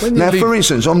 Like, you know, now for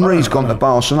instance, Henri's gone to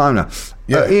Barcelona.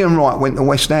 Ian Wright went to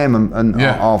West Ham and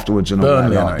afterwards and all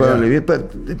that, like, Burnley. But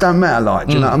it don't matter, like,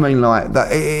 do you know what I mean? Like,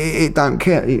 that it don't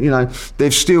care. You know,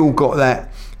 they've still got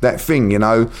that thing, you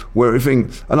know, where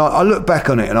everything. And I look back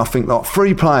on it and I think, like,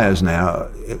 3 players now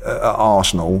at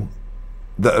Arsenal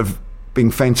that have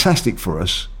been fantastic for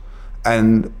us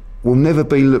and will never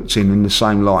be looked in the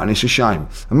same light, and it's a shame.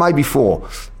 And maybe 4.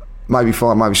 Maybe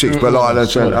 5, maybe 6, but like I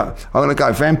said, I'm going to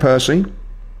go Van Persie.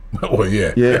 Oh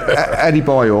yeah,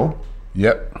 Adebayor.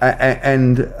 Yep.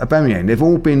 And Aubameyang. They've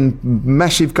all been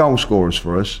massive goal scorers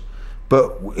for us,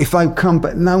 but if they come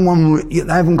back, they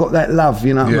haven't got that love.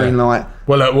 You know what I mean? Like,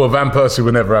 well, Van Persie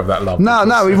would never have that love. No,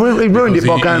 he ruined it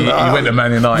by going. He went to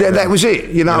Man United. Yeah, that was it.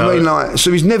 You know what I mean? Like,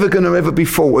 so he's never going to ever be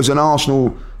thought as an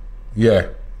Arsenal.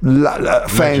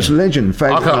 Fans legend.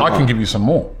 I can give you some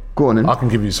more. Go on then. I can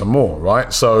give you some more,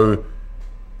 right? So,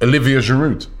 Olivier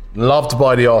Giroud, loved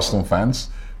by the Arsenal fans,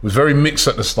 was very mixed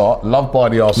at the start, loved by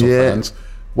the Arsenal fans,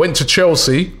 went to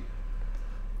Chelsea.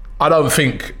 I don't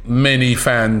think many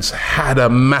fans had a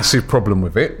massive problem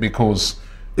with it, because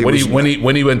when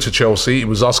he went to Chelsea, it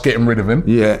was us getting rid of him.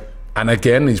 Yeah. And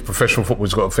again, his professional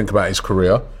football's got to think about his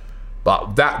career.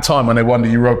 But that time when they won the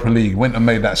Europa League, went and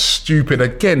made that stupid,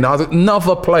 again,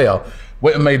 another player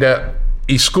went and made that.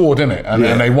 He scored, innit?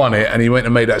 And they won it, and he went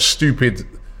and made that stupid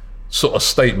sort of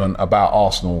statement about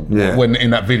Arsenal when in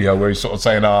that video where he's sort of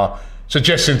saying,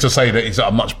 suggesting to say that he's at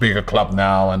a much bigger club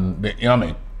now, and you know what I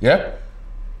mean? Yeah?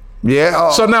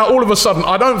 Yeah. So now all of a sudden,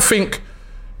 I don't think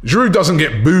Giroud doesn't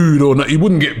get booed, or he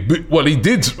wouldn't get booed. Well, he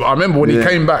did. I remember when he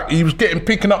came back, he was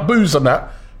picking up boos and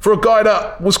that for a guy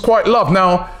that was quite loved.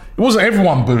 Now, it wasn't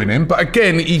everyone booing him, but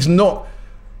again, he's not.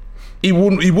 He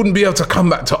wouldn't be able to come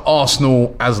back to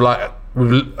Arsenal as like.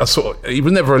 With a sort of, he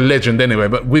was never a legend anyway,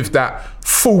 but with that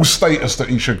full status that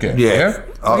he should get.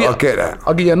 I'll get that.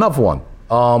 I'll give you another one.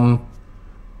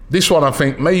 This one I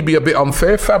think may be a bit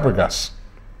unfair. Fabregas,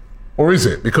 or is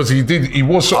it? Because he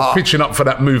was sort of pitching up for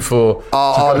that move for.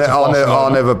 I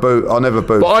never booed.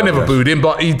 But I never booed him.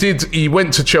 But he did. He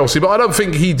went to Chelsea, but I don't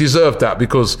think he deserved that,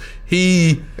 because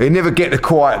he never get the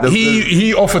quiet.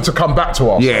 He offered to come back to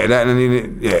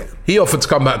Arsenal. He offered to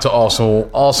come back to Arsenal.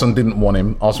 Arsenal didn't want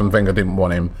him. Arsene Wenger didn't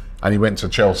want him, and he went to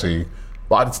Chelsea.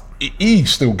 But he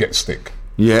still gets stick.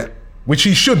 Yeah, which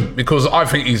he shouldn't, because I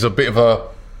think he's a bit of a,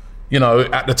 you know,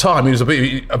 at the time he was a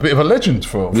bit of a legend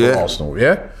for Arsenal.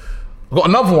 Yeah. I've got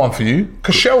another one for you.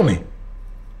 Koscielny.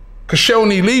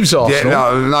 Koscielny leaves Arsenal.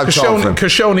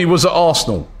 Koscielny was at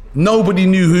Arsenal. Nobody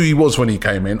knew who he was when he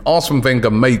came in. Arsene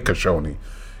Wenger made Koscielny.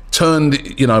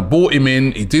 Bought him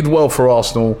in. He did well for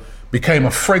Arsenal. Became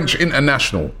a French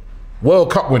international. World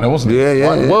Cup winner, wasn't he?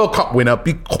 Yeah. World Cup winner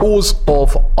because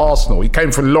of Arsenal. He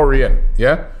came from Lorient,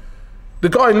 yeah? The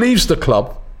guy leaves the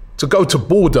club to go to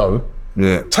Bordeaux.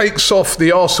 Yeah. Takes off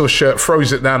the Arsenal shirt,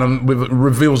 throws it down, and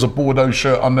reveals a Bordeaux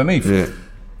shirt underneath. Yeah.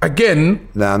 Again,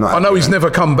 I know he's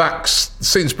never come back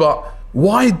since, but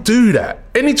Why do that?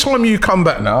 Anytime you come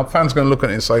back now, fans are going to look at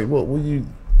it and say, "Well, you."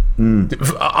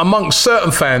 Amongst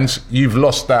certain fans, you've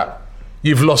lost that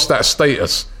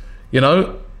status. You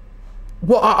know,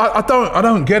 what I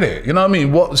don't get it. You know what I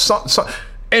mean? What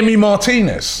Emi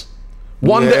Martinez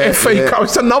won the FA Cup.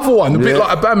 It's another one, a bit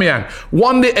like Aubameyang.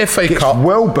 Won the FA Cup.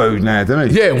 Well booed now, doesn't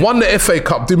he? Yeah, won the FA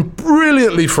Cup. Did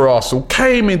brilliantly for Arsenal.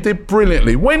 Came in, did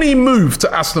brilliantly. When he moved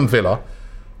to Aston Villa,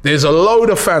 there's a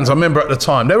load of fans. I remember at the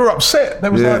time they were upset. They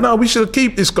was like, "No, we should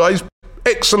keep this guy. He's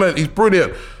excellent. He's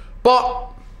brilliant." But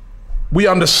we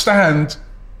understand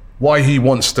why he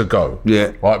wants to go.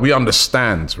 Yeah. Right? We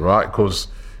understand, right? Because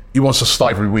he wants to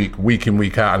start every week in,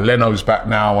 week out. And Leno's back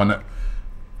now. And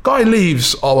guy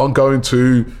leaves, I'm going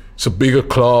to, it's a bigger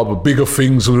club, bigger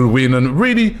things will win. And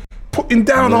really putting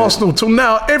down Arsenal till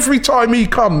now. Every time he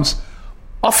comes,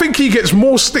 I think he gets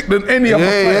more stick than any other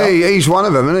player. Yeah, he's one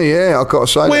of them, isn't he? Yeah, I've got to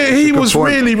say. Where he was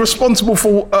really responsible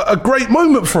for a great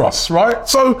moment for us, right?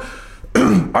 So,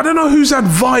 I don't know who's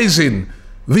advising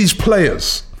these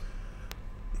players,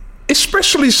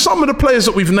 especially some of the players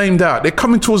that we've named out. They're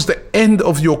coming towards the end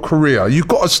of your career. You've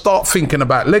got to start thinking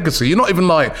about legacy. He's not even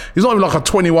like a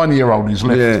 21-year-old who's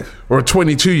left or a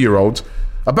 22-year-old.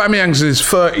 Aubameyang's in his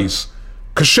 30s.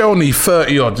 Koscielny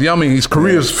 30 odd. You know what I mean? His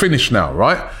career's finished now,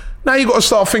 right? Now you've got to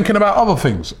start thinking about other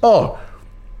things. Oh,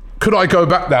 could I go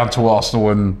back down to Arsenal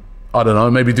and, I don't know,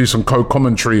 maybe do some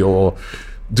co-commentary or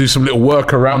do some little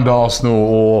work around Arsenal,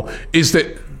 or is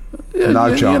that... No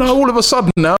chance. You know, all of a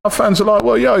sudden now fans are like,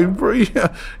 well, you're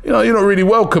not really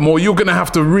welcome, or you're going to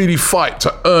have to really fight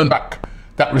to earn back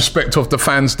that respect of the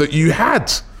fans that you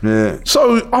had. Yeah.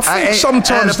 So I think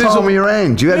sometimes there's palm of your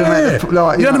hand. You had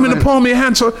them in the palm of your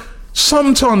hand. So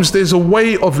sometimes there's a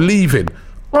way of leaving.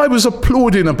 I was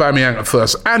applauding Aubameyang at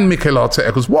first and Mikel Arteta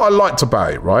because what I liked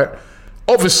about it, right?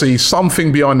 Obviously,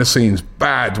 something behind the scenes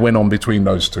bad went on between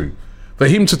those two. For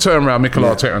him to turn around Mikel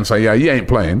Arteta and say, he ain't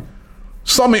playing.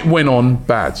 Something went on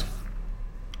bad.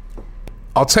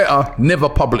 Arteta never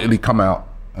publicly come out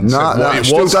and said what it was.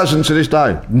 Still doesn't to this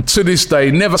day. To this day,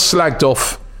 never slagged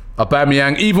off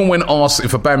Aubameyang. Even when asked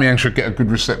if Aubameyang should get a good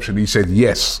reception, he said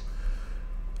yes.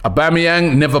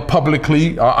 Aubameyang never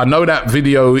publicly. I know that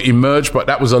video emerged, but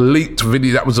that was a leaked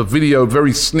video. That was a video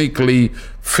very sneakily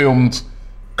filmed,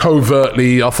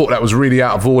 covertly. I thought that was really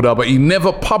out of order, but he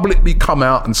never publicly come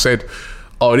out and said,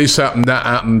 oh, this happened, that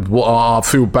happened, I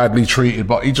feel badly treated,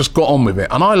 but he just got on with it.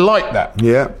 And I like that.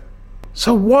 Yeah.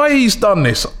 So why he's done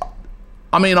this,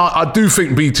 I mean, I do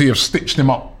think BT have stitched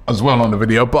him up as well on the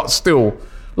video, but still,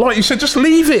 like you said, just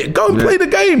leave it. Go and play the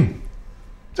game.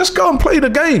 Just go and play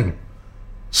the game.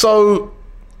 So,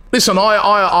 listen,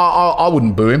 I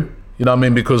wouldn't boo him, you know what I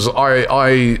mean, because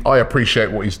I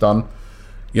appreciate what he's done.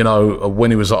 You know,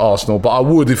 when he was at Arsenal. But I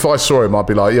would, if I saw him, I'd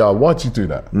be like, why'd you do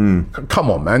that?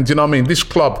 Come on, man. Do you know what I mean? This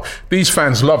club, these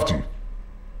fans loved you.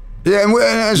 Yeah, and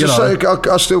as I say,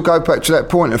 I still go back to that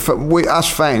point. Us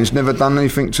fans never done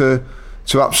anything to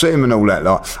upset him and all that.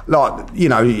 Like you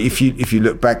know, if you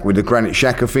look back with the Granit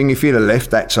Xhaka thing, if he'd have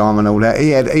left that time and all that,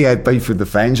 he had beef with the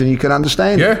fans, and you can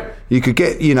understand it. You could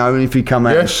get, you know, and if he come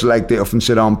out and slagged it off and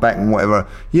said, I'm back and whatever,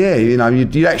 you know,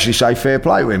 you'd actually say fair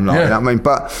play with him, like that. I mean,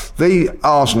 but the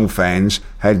Arsenal fans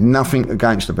had nothing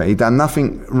against him. He done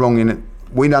nothing wrong in it.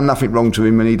 We done nothing wrong to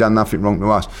him, and he done nothing wrong to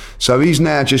us. So he's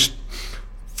now just,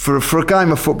 for a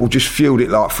game of football, just fueled it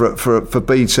like for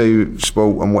BT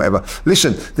Sport and whatever.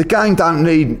 Listen, the game don't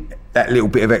need that little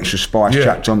bit of extra spice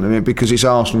chucked onto it because it's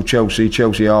Arsenal,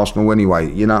 Chelsea, Arsenal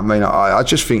anyway. You know what I mean? I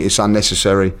just think it's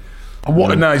unnecessary.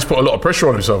 And now he's put a lot of pressure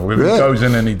on himself. If he goes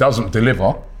in and he doesn't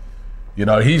deliver, you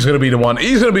know, he's going to be the one.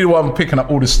 He's going to be the one picking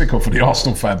up all the stick off for the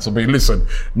Arsenal fans. I mean, listen,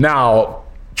 now,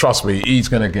 trust me, he's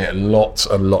going to get lots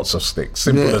and lots of sticks.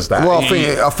 Simple as that. Well, I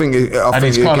think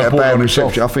he'll get a bad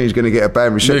reception. I think he's going to get a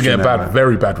bad reception. He's going to get a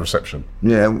very bad reception.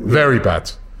 Yeah, very bad.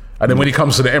 And then when he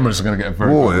comes to the Emirates, he's going to get a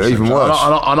very bad reception. Even worse.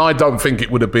 And I don't think it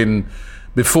would have been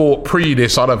pre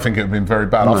this. I don't think it would have been very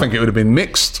bad. I think it would have been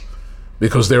mixed.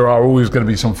 Because there are always going to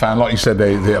be some fans, like you said,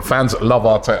 there are fans that love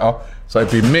Arteta, so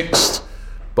it'd be mixed.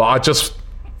 But I just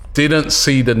didn't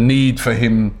see the need for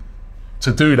him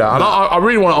to do that. And I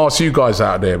really want to ask you guys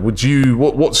out there: would you?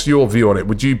 What's your view on it?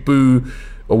 Would you boo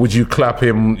or would you clap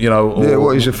him? You know,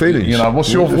 what is your feelings? You know,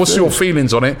 what's your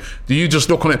feelings on it? Do you just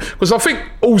look on it? Because I think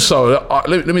also,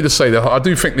 let me just say that I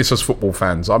do think this as football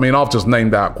fans. I mean, I've just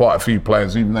named out quite a few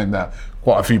players. You've named out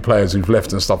quite a few players who've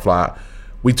left and stuff like that.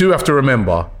 We do have to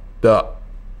remember that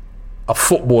a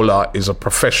footballer is a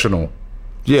professional.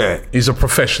 Yeah. He's a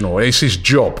professional. It's his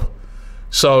job.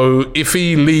 So if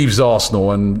he leaves Arsenal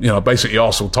and, you know, basically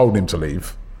Arsenal told him to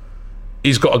leave,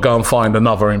 he's got to go and find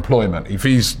another employment. If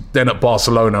he's then at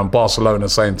Barcelona and Barcelona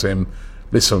saying to him,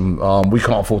 listen, we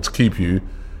can't afford to keep you,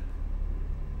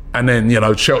 and then, you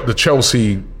know, the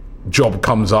Chelsea job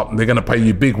comes up and they're going to pay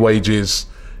you big wages,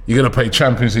 you're going to play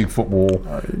Champions League football,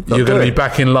 you're going to be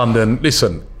back in London.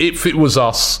 Listen, if it was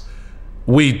us,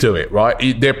 we'd do it,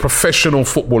 right? They're professional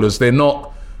footballers. They're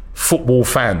not football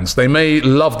fans. They may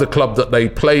love the club that they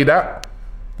played at.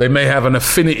 They may have an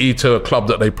affinity to a club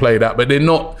that they played at, but they're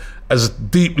not as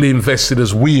deeply invested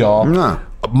as we are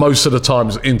most of the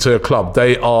times into a club.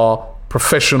 They are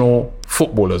professional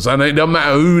footballers, and it doesn't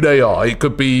matter who they are. It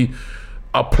could be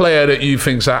a player that you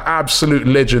think's an absolute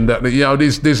legend. That, you know,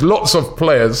 there's lots of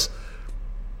players.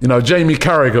 You know, Jamie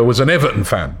Carragher was an Everton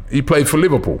fan. He played for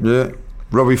Liverpool. Yeah.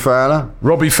 Robbie Fowler.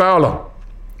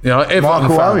 You know, Everton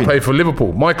Michael fan, Owen. played for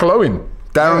Liverpool. Michael Owen.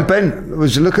 Darren Bent.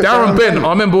 Look at Darren Bent. I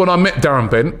remember when I met Darren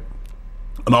Bent,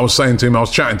 and I was saying to him, I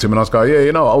was chatting to him, and I was going, yeah,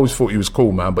 you know, I always thought he was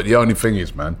cool, man, but the only thing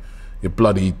is, man, you're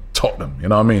bloody Tottenham, you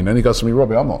know what I mean? And he goes to me,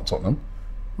 Robbie, I'm not Tottenham.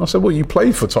 And I said, well, you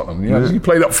played for Tottenham. You know, you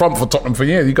played up front for Tottenham for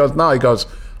years. He goes, no,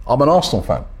 I'm an Arsenal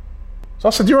fan. So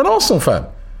I said, you're an Arsenal fan?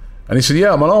 And he said,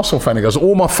 yeah, I'm an Arsenal fan. He goes,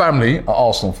 all my family are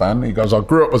Arsenal fan. He goes, I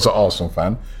grew up as an Arsenal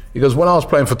fan. He goes, when I was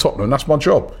playing for Tottenham, that's my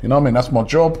job. You know what I mean? That's my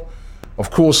job. Of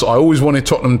course, I always wanted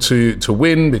Tottenham to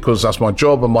win because that's my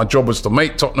job, and my job was to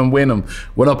make Tottenham win. And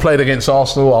when I played against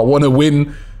Arsenal, I want to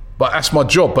win, but that's my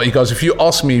job. But he goes, if you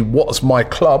ask me what's my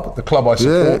club, the club I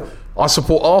support, I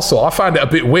support Arsenal. I found it a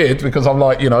bit weird because I'm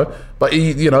like, you know, but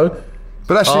he, you know.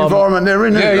 But that's the environment they're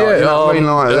in, isn't it? Yeah, you know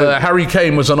what I mean? Harry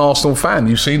Kane was an Arsenal fan.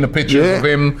 You've seen the pictures of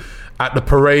him at the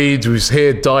parade, with his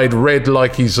hair dyed red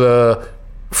like he's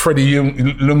Freddie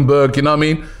Ljungberg, you know what I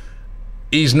mean?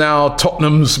 He's now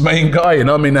Tottenham's main guy, you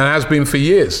know what I mean, and has been for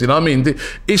years, you know what I mean?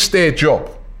 It's their job.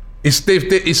 It's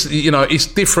you know, it's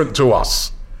different to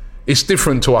us. It's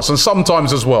different to us, and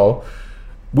sometimes as well,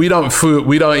 we don't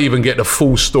even get the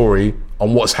full story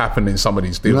on what's happened in some of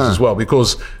these deals as well,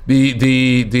 because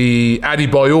the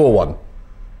Adebayor one,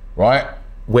 right?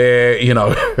 Where, you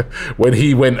know, when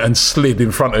he went and slid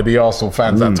in front of the Arsenal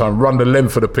fans that time, run the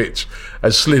length of the pitch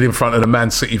and slid in front of the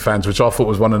Man City fans, which I thought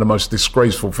was one of the most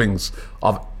disgraceful things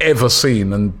I've ever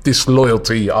seen and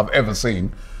disloyalty I've ever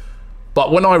seen.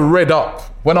 But when I read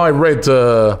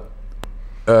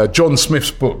John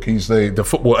Smith's book, he's the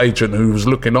football agent who was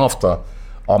looking after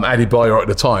Adebayor at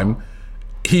the time,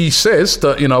 he says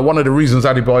that, you know, one of the reasons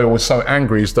Adebayor was so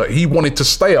angry is that he wanted to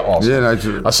stay at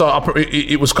Arsenal. So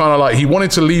it was kind of like he wanted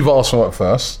to leave Arsenal at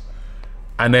first,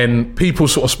 and then people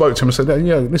sort of spoke to him and said,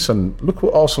 yeah, listen, look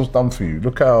what Arsenal's done for you.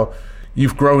 Look how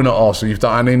you've grown at Arsenal. You've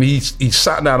done, and then he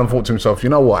sat down and thought to himself, you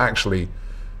know what, actually,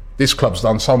 this club's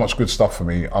done so much good stuff for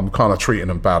me. I'm kind of treating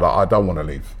them bad. I don't want to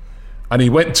leave. And he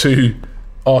went to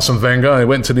Arsene Wenger, and he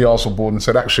went to the Arsenal board and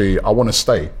said, actually, I want to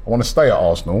stay. I want to stay at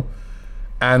Arsenal.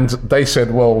 And they said,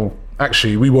 well,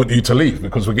 actually, we want you to leave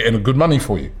because we're getting good money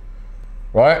for you,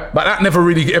 right? But that never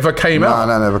really ever came out.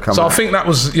 No, that never came out. So I think that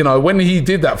was, you know, when he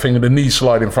did that thing of the knee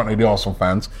slide in front of the Arsenal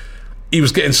fans, he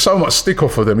was getting so much stick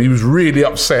off of them. He was really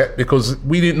upset because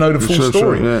we didn't know the full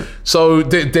story. True, yeah. So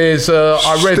there's,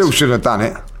 I read... Still shouldn't have done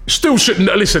it. Still shouldn't.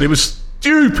 Listen, it was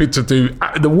stupid to do.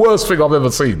 The worst thing I've ever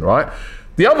seen, right?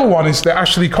 The other one is the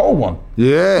Ashley Cole one.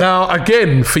 Yeah. Now,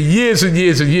 again, for years and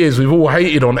years and years, we've all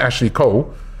hated on Ashley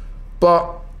Cole,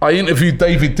 but I interviewed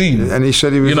David Dean. And he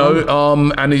said he was... You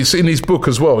know, and it's in his book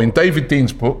as well, in David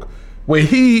Dean's book, where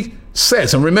he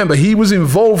says, and remember, he was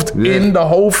involved in the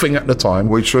whole thing at the time.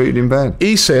 We treated him bad.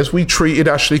 He says, we treated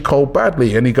Ashley Cole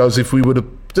badly. And he goes, if we would have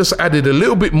just added a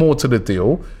little bit more to the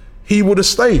deal, he would have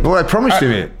stayed. Well, they promised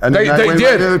him it. And they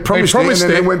promised it, and then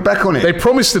they went back on it. They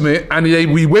promised him it, and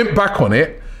we went back on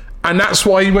it, and that's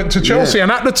why he went to Chelsea. Yeah.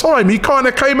 And at the time, he kind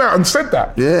of came out and said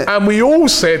that. Yeah. And we all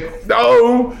said,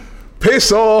 no,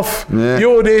 piss off,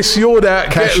 you're this, you're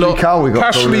that.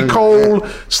 Ashley Cole,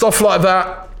 stuff like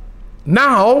that.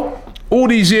 Now, all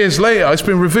these years later, it's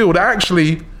been revealed that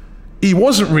actually he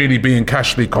wasn't really being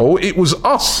Ashley Cole. It was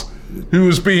us who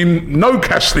was being no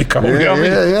Ashley Cole. You know what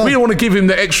I mean? We didn't want to give him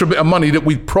the extra bit of money that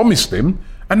we promised him,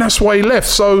 and that's why he left.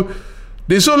 So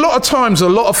there's a lot of times, a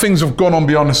lot of things have gone on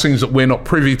behind the scenes that we're not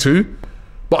privy to.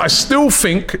 But I still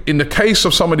think, in the case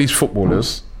of some of these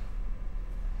footballers,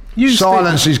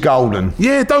 silence is golden.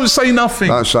 Yeah, don't say nothing.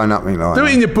 Don't say nothing like that. Do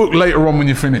it in your book later on when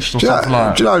you're finished, or something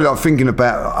like that. Do you know, like thinking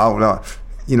about,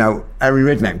 you know, Harry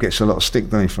Redknapp gets a lot of stick,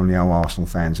 doesn't he, from the old Arsenal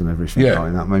fans and everything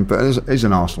like that. I mean, but he's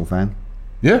an Arsenal fan.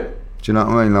 Yeah. Do you know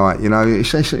what I mean? Like, you know,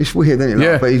 it's weird, isn't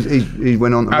it? Like, but he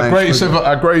went on to manage.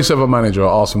 Our greatest ever manager,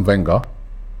 Arsene Wenger,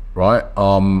 right?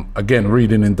 Again,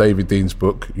 reading in David Dean's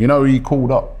book, you know, he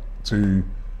called up to...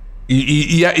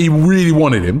 He really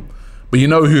wanted him, But you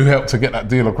know who helped to get that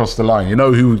deal across the line? You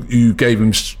know who gave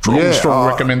him strong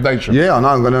recommendation? Yeah, I know.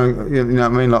 I'm going to, you know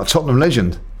what I mean? Like Tottenham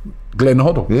legend. Glenn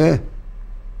Hoddle. Yeah.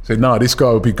 Said, no, this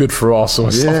guy would be good for us. Or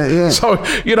yeah. So,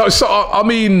 I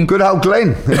mean... Good old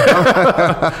Glenn.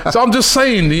 So I'm just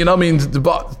saying, you know what I mean?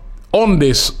 But on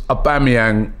this,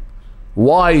 Aubameyang,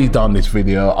 why he done this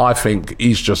video, I think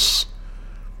he's just...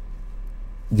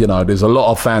 there's a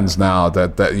lot of fans now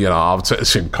that I've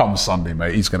seen come Sunday,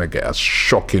 mate, he's going to get a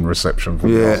shocking reception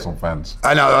from the Arsenal fans.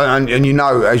 And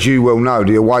as you well know,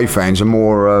 the away fans are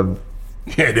more...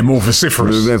 they're more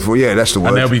vociferous. Yeah, that's the word.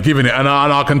 And they'll be giving it. And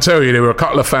I can tell you, there were a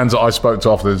couple of fans that I spoke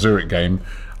to after the Zurich game,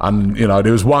 and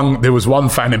there was one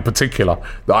fan in particular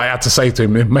that I had to say to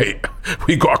him, mate,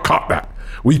 we got to cut that.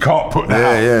 We can't put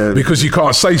that out because you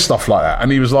can't say stuff like that.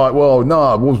 And he was like, well,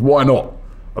 no, why not?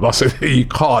 And I said, you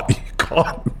can't.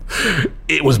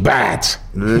 It was bad.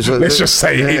 Let's just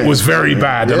say it was very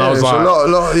bad. And I was like, a lot,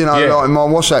 like in my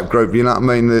WhatsApp group, you know what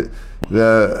I mean?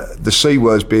 The C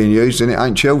word's being used, and it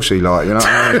ain't Chelsea, like, you know what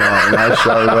I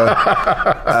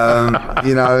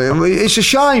mean? So, it's a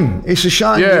shame. It's a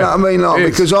shame, you know what I mean? Like,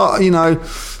 because I'm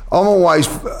always,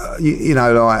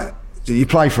 like, you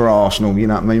play for Arsenal, you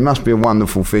know what I mean? It must be a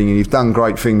wonderful thing, and you've done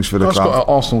great things for the club. I've got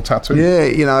an Arsenal tattoo.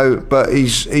 Yeah, but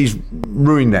he's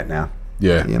ruined that now.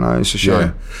 Yeah. It's a shame.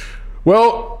 Yeah.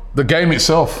 Well, the game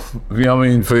itself,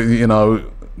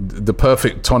 the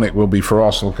perfect tonic will be for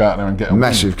Arsenal to go out there and get a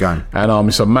massive game. And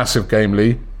it's a massive game,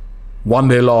 Lee. Won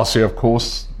there last year, of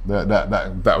course.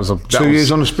 That was 2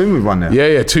 years on the spin we've won there.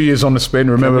 Yeah, 2 years on the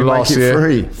spin. Remember last year?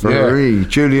 Free.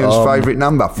 Julian's favourite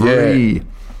number, free. Yeah.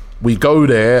 We go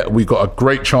there, we got a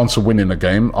great chance of winning the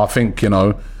game. I think,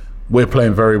 we're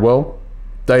playing very well.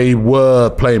 They were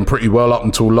playing pretty well up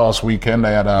until last weekend.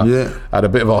 They had a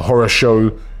bit of a horror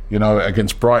show,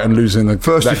 against Brighton, losing the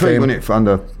first defeat, wasn't it,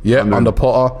 under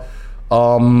Potter.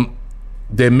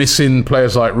 They're missing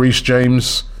players like Reece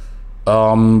James.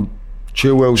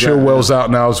 Chilwell's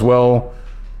out now as well.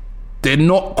 They're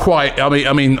not quite.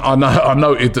 I mean, I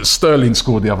noted that Sterling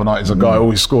scored the other night. He's a guy who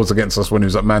always scores against us when he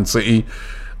was at Man City.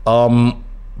 But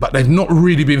they've not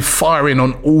really been firing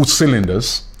on all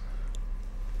cylinders.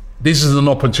 This is an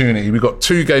opportunity. We've got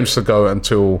 2 games to go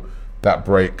until that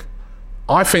break.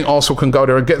 I think Arsenal can go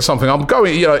there and get something. I'm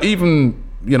going,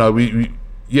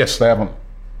 yes, they haven't,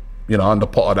 under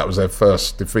Potter, that was their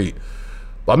first defeat.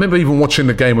 But I remember even watching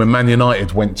the game when Man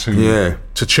United went to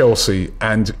Chelsea,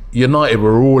 and United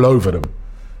were all over them.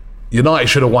 United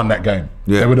should have won that game.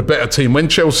 Yeah. They were the better team. When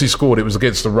Chelsea scored, it was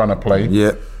against the run of play.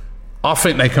 Yeah. I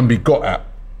think they can be got at.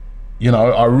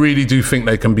 I really do think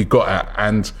they can be got at.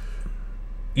 And,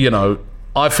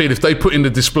 I feel if they put in the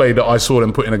display that I saw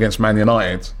them putting against Man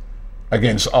United,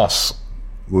 against us,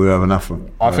 we'll have enough.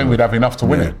 I think we'd have enough to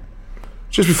win it.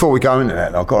 Just before we go into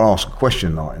that, I've got to ask a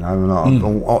question, I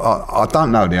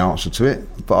don't know the answer to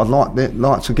it, but I'd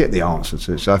like to get the answer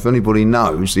to it. So if anybody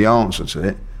knows the answer to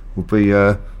it, would be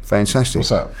fantastic. What's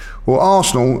that? Well,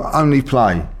 Arsenal only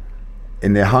play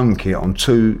in their home kit on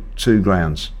two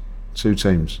grounds, 2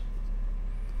 teams.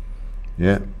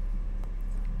 Yeah.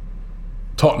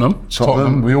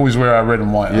 Tottenham. We always wear our red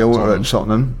and white. Yeah, we're at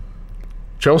Tottenham.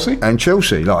 Chelsea.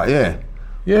 Yeah.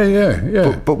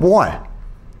 But why?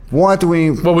 Why do we?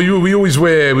 Well, we always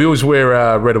wear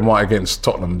red and white against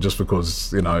Tottenham just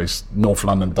because it's North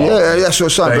London derby. Yeah, that's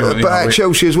what I'm saying. But at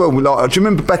Chelsea as well. Do you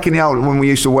remember back in the old when we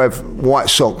used to wear white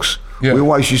socks? Yeah. We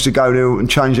always used to go there and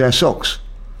change our socks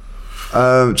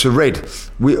to red.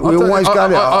 We always go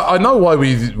there. I know why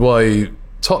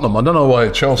Tottenham. I don't know why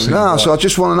Chelsea. No, so I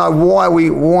just want to know why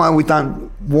we don't.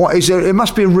 What is there? It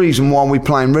must be a reason why we're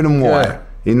playing red and white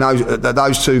in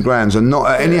those 2 grounds and not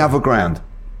at any other ground.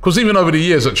 Because even over the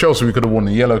years at Chelsea, we could have worn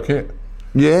the yellow kit.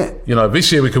 Yeah.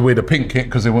 This year we could wear the pink kit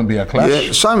because there wouldn't be a clash.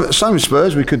 Yeah, same with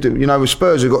Spurs. We could do, with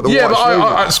Spurs, we've got the white sleeves. Yeah,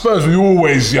 but at Spurs, we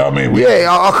always, I can't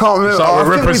remember. So we're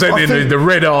representing the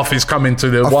red half is coming to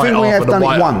the white half. I think we have done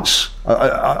it once.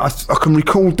 I can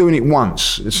recall doing it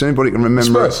once. If anybody can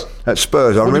remember. Spurs? At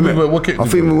Spurs. I remember. I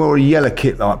think we wore a yellow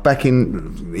kit like back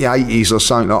in the 80s or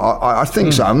something. I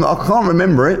think so. I can't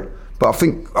remember it. But I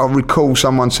think I recall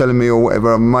someone telling me or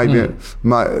whatever,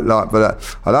 but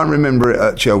I don't remember it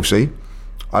at Chelsea.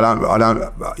 I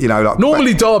don't.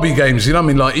 Normally derby games, you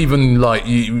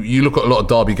look at a lot of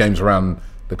derby games around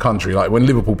the country, like when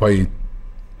Liverpool play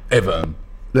Everton.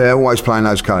 They're always playing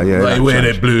those colours, yeah. They wear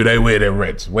their blue, they wear their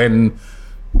reds. When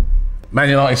Man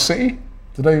United City,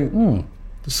 the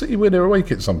City wear their away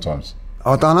kit sometimes?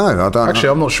 I don't know. Actually,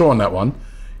 I'm not sure on that one.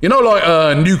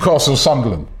 Newcastle,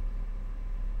 Sunderland.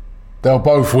 They'll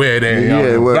both wear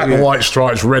their black and white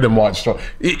stripes, red and white stripes.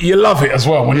 You love it as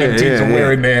well when them teams are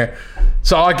wearing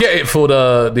So I get it for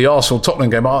the Arsenal Tottenham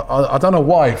game. I don't know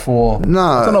why for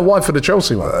the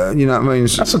Chelsea one. You know what I mean?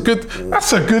 That's a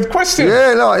good question.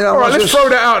 Yeah, all right, let's throw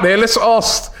that out there. Let's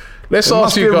ask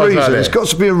you guys out there. There's got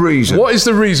to be a reason. What is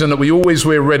the reason that we always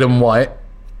wear red and white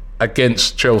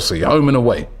against Chelsea, home and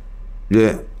away?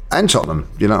 Yeah, and Tottenham.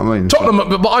 You know what I mean?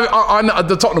 Tottenham, but I know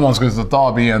the Tottenham one's because the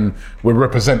derby and we're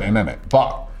representing in it.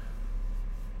 But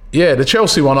yeah, the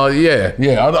Chelsea one, I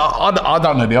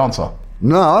don't know the answer.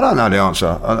 No, I don't know the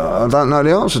answer. I don't know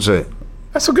the answer to it.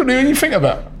 That's a good thing you think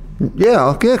about. Yeah,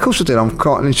 of course I did. I'm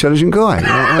quite an intelligent guy. You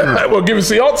know what I mean? Well, give us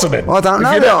the answer then. I don't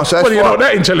know the answer. Well, you're not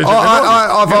that intelligent.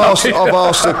 I've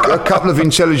asked a couple of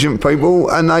intelligent people,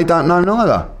 and they don't know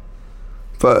neither.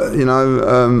 But you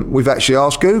know, we've actually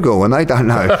asked Google, and they don't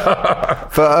know.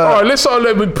 But, all right, let's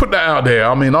put that out there.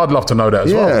 I mean, I'd love to know that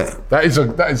as well. That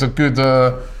is a good.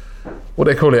 What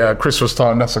they call it at Christmas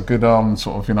time? That's a good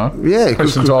sort of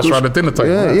question to ask around the dinner table.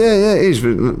 Yeah, it is.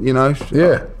 You know.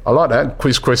 Yeah, I like that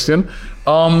quiz question.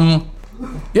 Let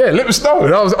us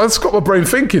know. I've got my brain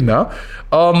thinking now.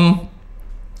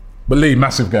 But Lee,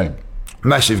 massive game.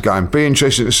 Massive game. Be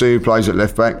interesting to see who plays at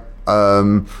left back.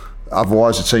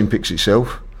 Otherwise, the team picks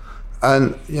itself.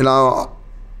 And you know,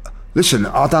 listen,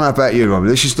 I don't know about you, Robbie.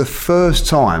 This is the first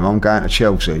time I'm going to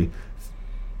Chelsea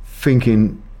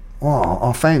thinking, "Oh,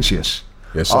 I fancy us."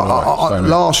 Yes,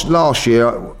 last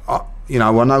year, you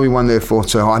know, I know we won there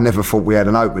 4-2. I never thought we had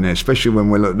an opener, especially when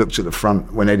we looked at the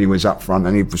front when Eddie was up front,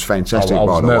 and he was fantastic. I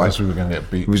was by the way, nervous we were going to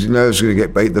get beat. He was nervous we were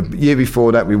going to get beat. The year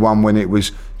before that, we won when it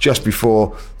was just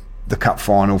before the cup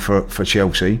final for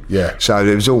Chelsea. Yeah. So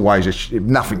there was always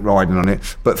nothing riding on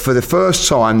it. But for the first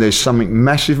time, there's something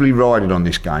massively riding on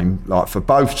this game, like for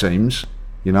both teams.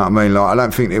 You know what I mean? Like I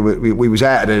don't think we was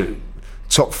out of the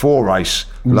top 4 race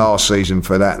last season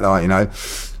for that. Like, you know,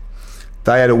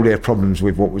 they had all their problems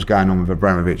with what was going on with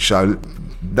Abramovich, so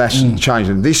that's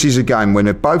changing. This is a game when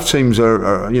both teams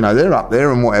are you know, they're up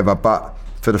there and whatever, but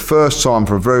for the first time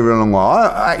for a very, very long while,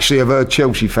 I actually have heard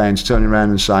Chelsea fans turning around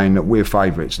and saying that we're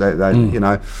favourites. They you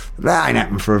know, that ain't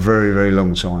happened for a very, very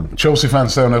long time. Chelsea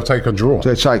fans saying they'll take a draw.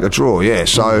 They'll take a draw, yeah.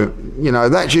 So, you know,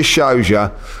 that just shows you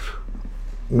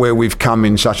where we've come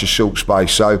in such a short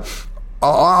space. So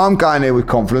I'm going there with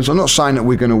confidence. I'm not saying that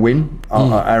we're going to win,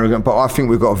 arrogant, but I think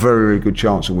we've got a very, very good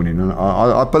chance of winning. And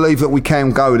I believe that we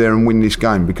can go there and win this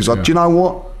game because, do you know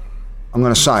what? I'm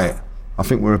going to say it. I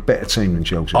think we're a better team than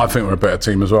Chelsea. I think we're a better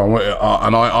team as well.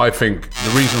 And I think the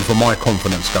reason for my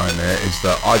confidence going there is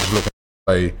that I just look and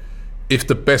say, if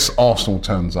the best Arsenal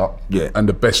turns up and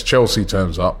the best Chelsea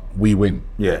turns up, we win.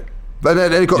 Yeah. But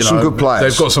they've got some good players.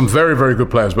 They've got some very, very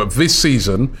good players. But this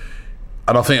season,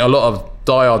 and I think a lot of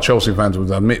diehard Chelsea fans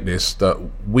would admit this, that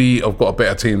we have got a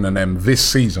better team than them this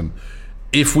season.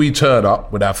 If we turn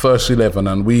up with our first 11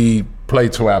 and we play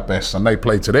to our best and they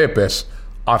play to their best,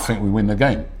 I think we win the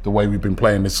game the way we've been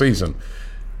playing this season.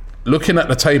 Looking at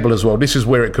the table as well, this is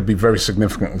where it could be very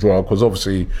significant as well, because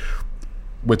obviously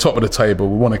we're top of the table.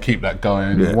 We want to keep that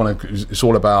going. Yeah. We want to. It's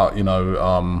all about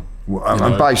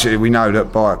and basically we know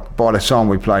that by the time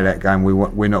we play that game,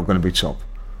 we're not going to be top.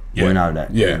 Yeah. We know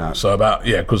that. Yeah. You know. So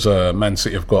because Man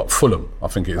City have got Fulham, I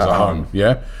think it is at home.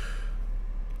 Yeah.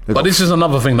 But this is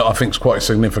another thing that I think is quite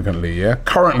significantly. Yeah.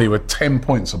 Currently, we're 10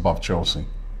 points above Chelsea.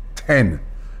 10.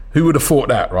 Who would have thought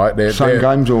that, right? Same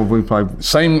games, or have we played?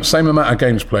 Same amount of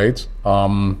games played.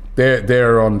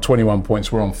 They're on 21 points.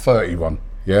 We're on 31.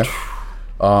 Yeah.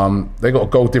 They got a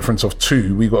goal difference of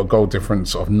 2. We got a goal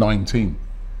difference of 19.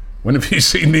 When have you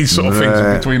seen these sort of things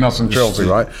between us and Chelsea,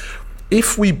 right?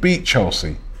 If we beat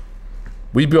Chelsea,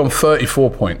 we'd be on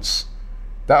 34 points.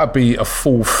 That would be a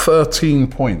full 13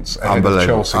 points ahead of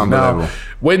Chelsea. Unbelievable.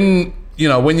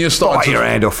 Now, when you're starting your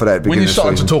hand off for that, when you're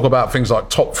starting to talk about things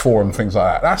like top 4 and things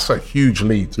like that, that's a huge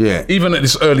lead. Yeah. Even at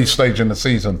this early stage in the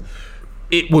season,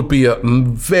 it would be a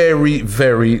very,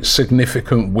 very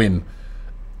significant win.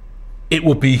 It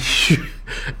would be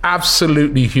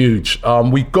absolutely huge.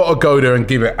 We've got to go there and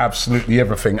give it absolutely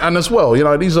everything. And as well,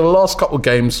 these are the last couple of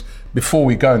games before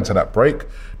we go into that break.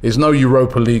 There's no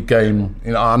Europa League game.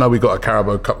 I know we got a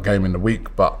Carabao Cup game in the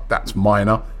week, but that's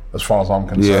minor as far as I'm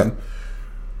concerned. Yeah.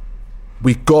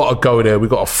 We've got to go there.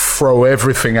 We've got to throw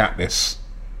everything at this.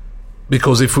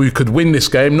 Because if we could win this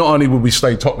game, not only would we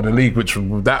stay top of the league,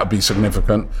 that would be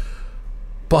significant,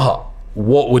 but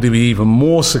what would be even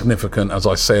more significant, as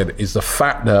I said, is the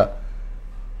fact that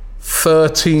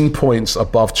 13 points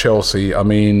above Chelsea, I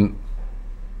mean,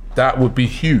 that would be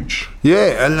huge.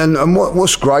 Yeah, and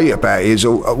what's great about it is,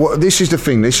 this is the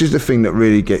thing that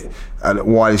really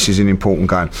why this is an important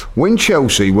game. When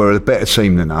Chelsea were a better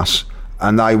team than us,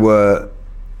 and they were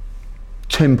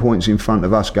 10 points in front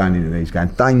of us going into these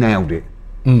games, they nailed it.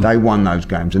 They won those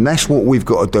games, and that's what we've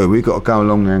got to do. We've got to go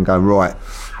along there and go, right,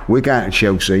 we're going to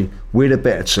Chelsea, we're the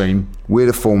better team, we're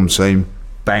the form team,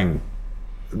 bang.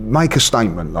 Make a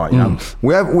statement, like, you know.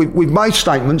 We've made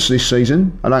statements this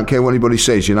season. I don't care what anybody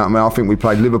says, you know what I mean. I think we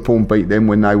played Liverpool and beat them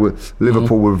when they were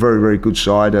Liverpool were a very, very good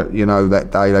side. You know,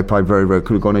 that day they played very, very,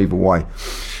 could have gone either way.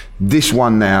 This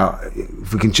one now,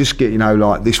 if we can just get, you know,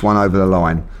 like this one over the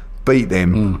line, beat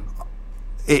them,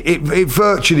 it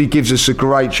virtually gives us a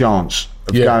great chance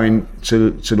of going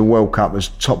to the World Cup as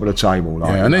top of the table.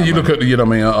 Like, and then you look at, you know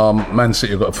what I mean, Man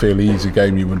City have got a fairly easy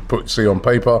game you would see on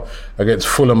paper against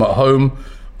Fulham at home.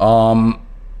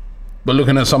 But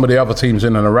looking at some of the other teams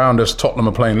in and around us, Tottenham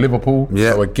are playing Liverpool.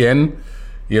 Yeah. So again,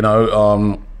 you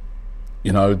know,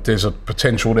 there's a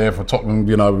potential there for Tottenham.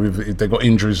 You know, if they've got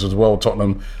injuries as well,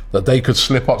 Tottenham, that they could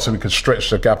slip up, so we could stretch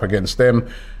the gap against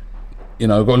them. You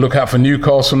know, got to look out for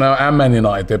Newcastle now and Man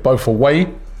United. They're both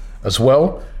away as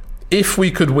well. If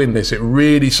we could win this, it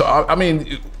really. So I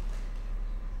mean,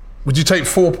 would you take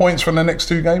 4 points from the next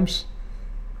two games?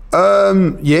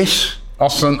 Yes.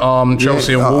 Us and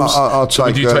Chelsea and Wolves. I'll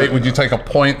take. Would you take a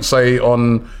point, say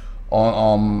on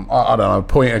I don't know, a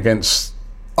point against?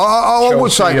 I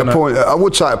would take a point. I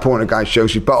would take a point against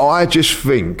Chelsea, but I just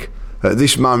think at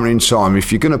this moment in time,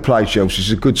 if you're going to play Chelsea,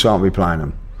 it's a good time to be playing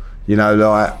them. You know,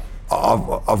 like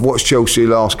I've watched Chelsea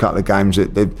the last couple of games.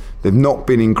 They've not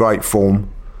been in great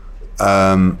form.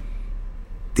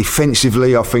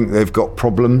 Defensively, I think they've got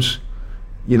problems.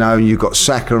 You know, you've got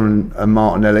Saka and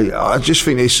Martinelli. I just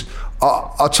think it's.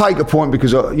 I'll take a point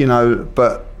because you know,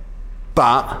 but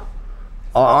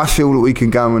I feel that we can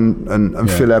go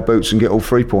and fill our boots and get all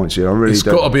 3 points here. I really. It's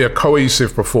got to be a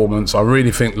cohesive performance. I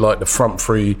really think like the front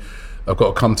three have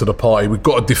got to come to the party. We've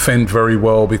got to defend very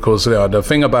well because the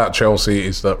thing about Chelsea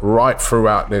is that right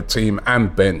throughout their team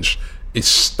and bench is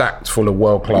stacked full of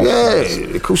world-class players.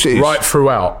 Yeah, of course it is. Right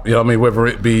throughout. You know what I mean? Whether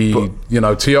it be, you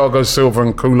know, Thiago Silva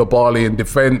and Koulibaly in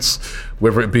defence,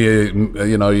 whether it be,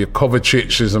 you know, your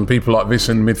Kovacic's and people like this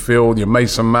in midfield, your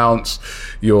Mason Mounts,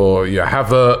 your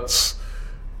Havertz,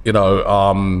 you know,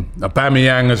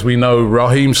 Aubameyang, as we know,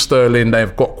 Raheem Sterling,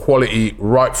 they've got quality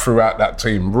right throughout that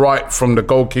team, right from the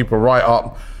goalkeeper right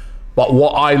up. But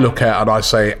what I look at and I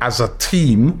say, as a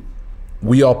team,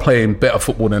 we are playing better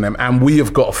football than them, and we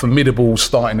have got a formidable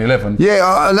starting 11.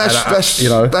 Yeah, and that's you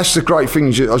know, that's the great thing.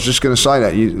 I was just going to say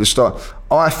that the start.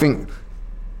 I think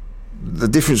the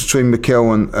difference between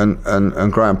Mikel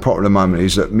and Graham Potter at the moment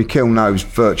is that Mikel knows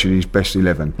virtually his best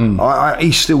 11.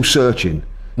 He's still searching.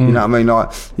 You know what I mean?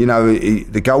 Like, you know,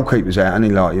 the goalkeeper's out, and he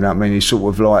like, you know what I mean? He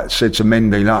sort of like said to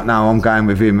Mendy, like, no, I'm going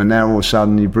with him, and now all of a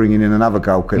sudden you're bringing in another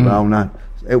goalkeeper. Oh no,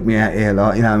 help me out here,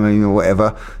 like, you know what I mean, or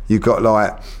whatever. You've got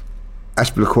like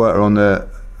Aspilicueta on the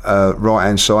right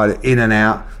hand side, in and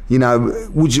out. You know,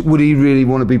 would he really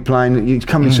want to be playing? He's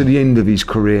coming to the end of his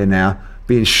career now,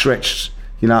 being stretched.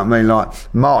 You know what I mean? Like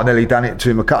Martinelli done it to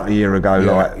him a couple of years ago.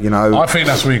 Yeah. Like, you know, I think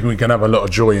that's where we can have a lot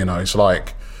of joy. You know, it's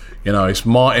like, you know, it's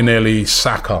Martinelli,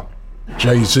 Saka,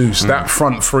 Jesus. That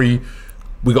front three.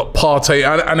 We got Partey,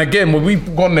 and again, when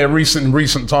we've gone there in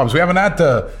recent times, we haven't had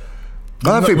the.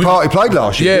 I don't think Partey played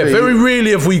last year. Yeah, very rarely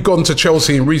have we gone to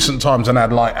Chelsea in recent times and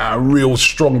had like our real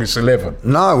strongest 11.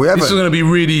 No, we haven't. This is going to be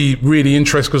really, really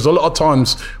interesting because a lot of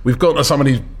times we've got to some of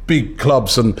these big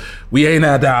clubs and we ain't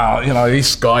had our, you know,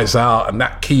 this guy's out and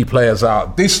that key player's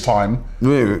out. This time,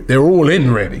 they're all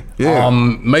in really. Yeah.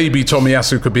 Maybe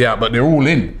Tomiyasu could be out, but they're all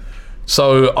in.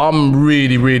 So I'm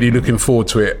really, really looking forward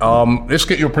to it. Let's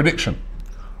get your prediction.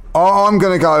 I'm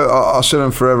going to go. I said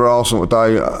on Forever Arsenal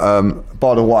today.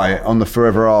 By the way, on the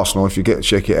Forever Arsenal, if you get to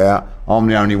check it out, I'm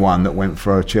the only one that went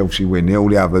for a Chelsea win. All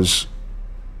the others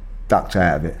ducked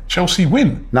out of it. Chelsea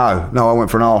win? No, I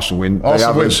went for an Arsenal win.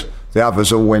 The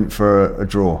others all went for a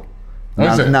draw.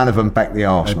 None of them backed the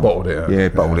Arsenal. They bottled it. Yeah,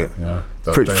 bottled it. Yeah.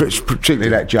 Particularly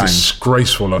that James.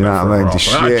 Disgraceful on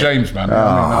that. James, man.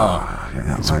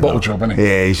 It's a bottle job, isn't he?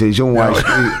 Yeah, he's always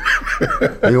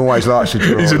he always likes to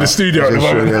draw. He's in the studio at the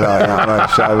moment.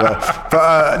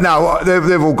 No,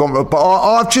 they've all gone. But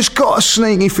I've just got a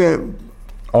sneaky feeling.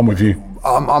 I'm with you.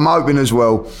 I'm hoping as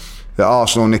well that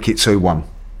Arsenal nick it 2-1.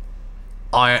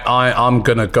 I'm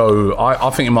gonna go.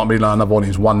 I think it might be like another one of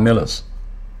these 1-0ers.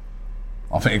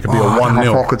 I think it could be a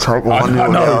 1-0. I could take a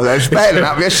 1-0. It was better than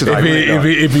that yesterday.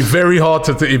 It'd be very hard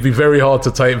to take, very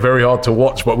hard to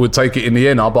watch, but we'll take it in the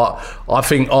end. But I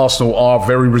think Arsenal are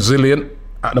very resilient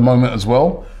at the moment as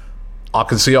well. I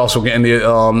can see Arsenal getting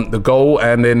the goal,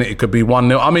 and then it could be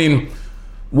 1-0. I mean,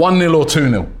 1-0 or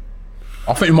 2-0.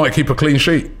 I think you might keep a clean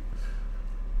sheet.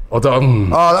 Listen.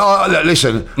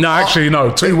 No, actually,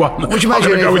 no. 2-1. Would you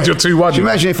imagine go with your 2-1? Would you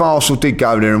imagine if Arsenal did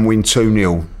go there and win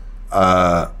 2-0?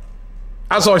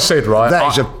 as I said, right,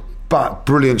 that is a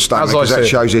brilliant statement, because that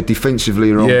shows they're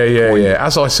defensively wrong. Yeah.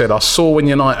 As I said, I saw when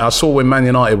Man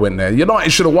United went there. United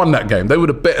should have won that game. They were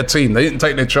the better team. They didn't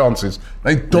take their chances.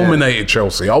 They dominated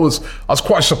Chelsea. I was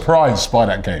quite surprised by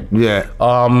that game. Yeah.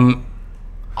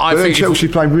 I think Chelsea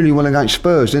played really well against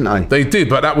Spurs, didn't they? They did,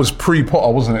 but that was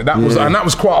pre-Potter, wasn't it? That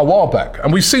was quite a while back.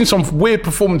 And we've seen some weird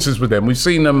performances with them. We've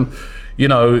seen them,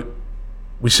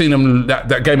 we've seen them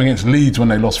that game against Leeds when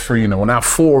they lost 3-0. Now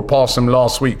 4 past them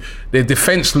last week. Their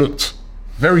defence looked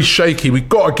very shaky. We've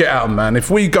got to get at them, man. If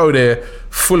we go there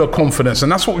full of confidence,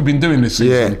 and that's what we've been doing this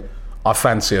season, I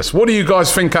fancy us. What do you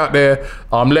guys think out there?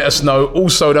 Let us know.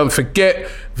 Also, don't forget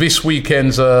this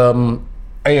weekend's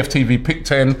AFTV Pick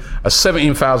 10, a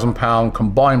 £17,000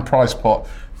 combined prize pot,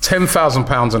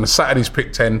 £10,000 on the Saturday's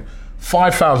Pick 10,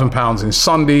 £5,000 in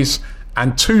Sundays,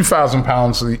 and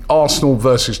 £2,000 of the Arsenal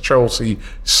versus Chelsea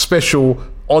special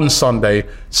on Sunday.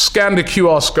 Scan the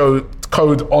QR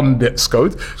code on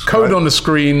the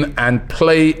screen and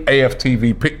play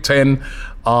AFTV Pick 10.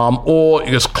 Or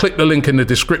you just click the link in the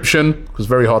description, because it's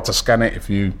very hard to scan it if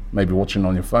you may be watching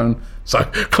on your phone. So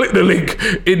click the link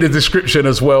in the description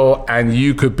as well, and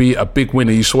you could be a big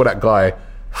winner. You saw that guy,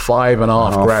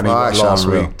 $5.5 grand he got last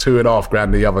week, $2.5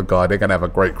 grand the other guy. They're going to have a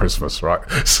great Christmas, right?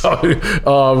 So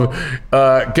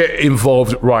get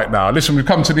involved right now. Listen, we've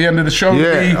come to the end of the show.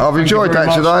 Yeah, I've enjoyed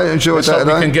that today.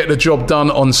 We can get the job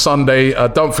done on Sunday.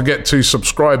 Don't forget to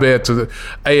subscribe here to the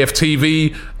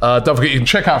AFTV. Don't forget, you can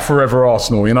check out Forever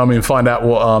Arsenal. You know what I mean? Find out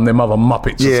what them other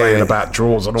Muppets are saying about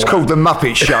draws and all that. It's called The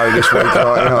Muppet Show this week,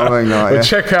 right? You know what I mean? Like,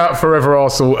 check out Forever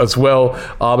Arsenal as well,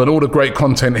 and all the great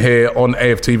content here on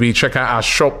AFTV. Check out our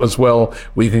shop as well,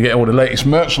 where you can get all the latest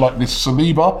merch like this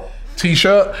Saliba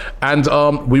t-shirt, and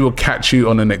we will catch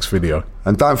you on the next video.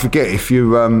 And don't forget, if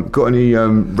you got any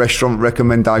restaurant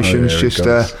recommendations,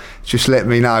 just let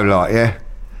me know.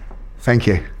 Thank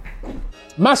you.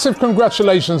 Massive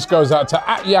congratulations goes out to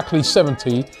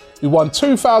 @Yackley70, who won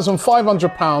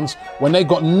 £2,500 when they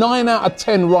got 9 out of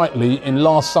 10 rightly in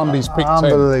last Sunday's Pick 10.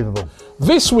 Unbelievable.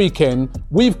 This weekend,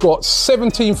 we've got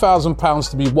 £17,000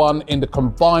 to be won in the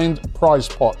combined prize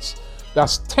pots.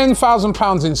 That's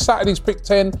 £10,000 in Saturday's Pick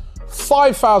 10,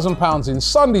 £5,000 in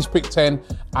Sunday's Pick 10,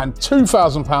 and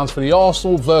 £2,000 for the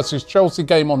Arsenal versus Chelsea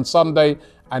game on Sunday,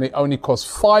 and it only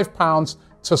costs £5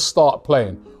 to start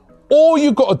playing. All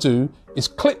you got to do is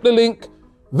click the link,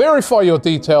 verify your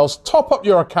details, top up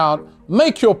your account,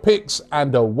 make your picks,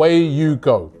 and away you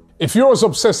go. If you're as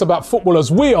obsessed about football as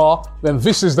we are, then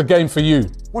this is the game for you.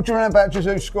 What do you know about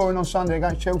Jesus scoring on Sunday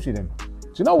against Chelsea then? Do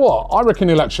you know what? I reckon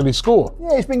he'll actually score.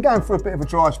 Yeah, he's been going for a bit of a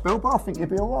dry spell, but I think he'll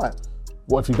be all right.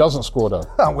 What if he doesn't score though?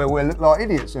 Oh, well, we'll look like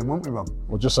idiots then, won't we, Rob?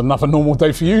 Well, just another normal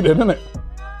day for you then, isn't it?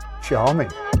 Charming.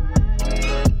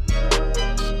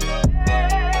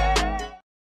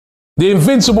 The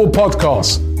Invincible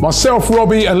podcast. Myself,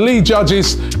 Robbie, and Lee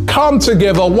Judges come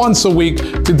together once a week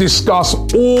to discuss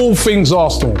all things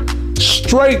Arsenal.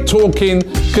 Straight talking,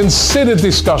 considered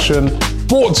discussion,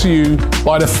 brought to you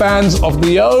by the fans of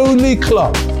the only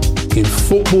club in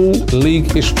Football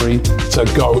League history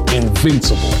to go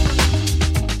invincible.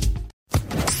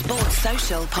 Sports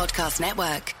Social Podcast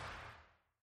Network.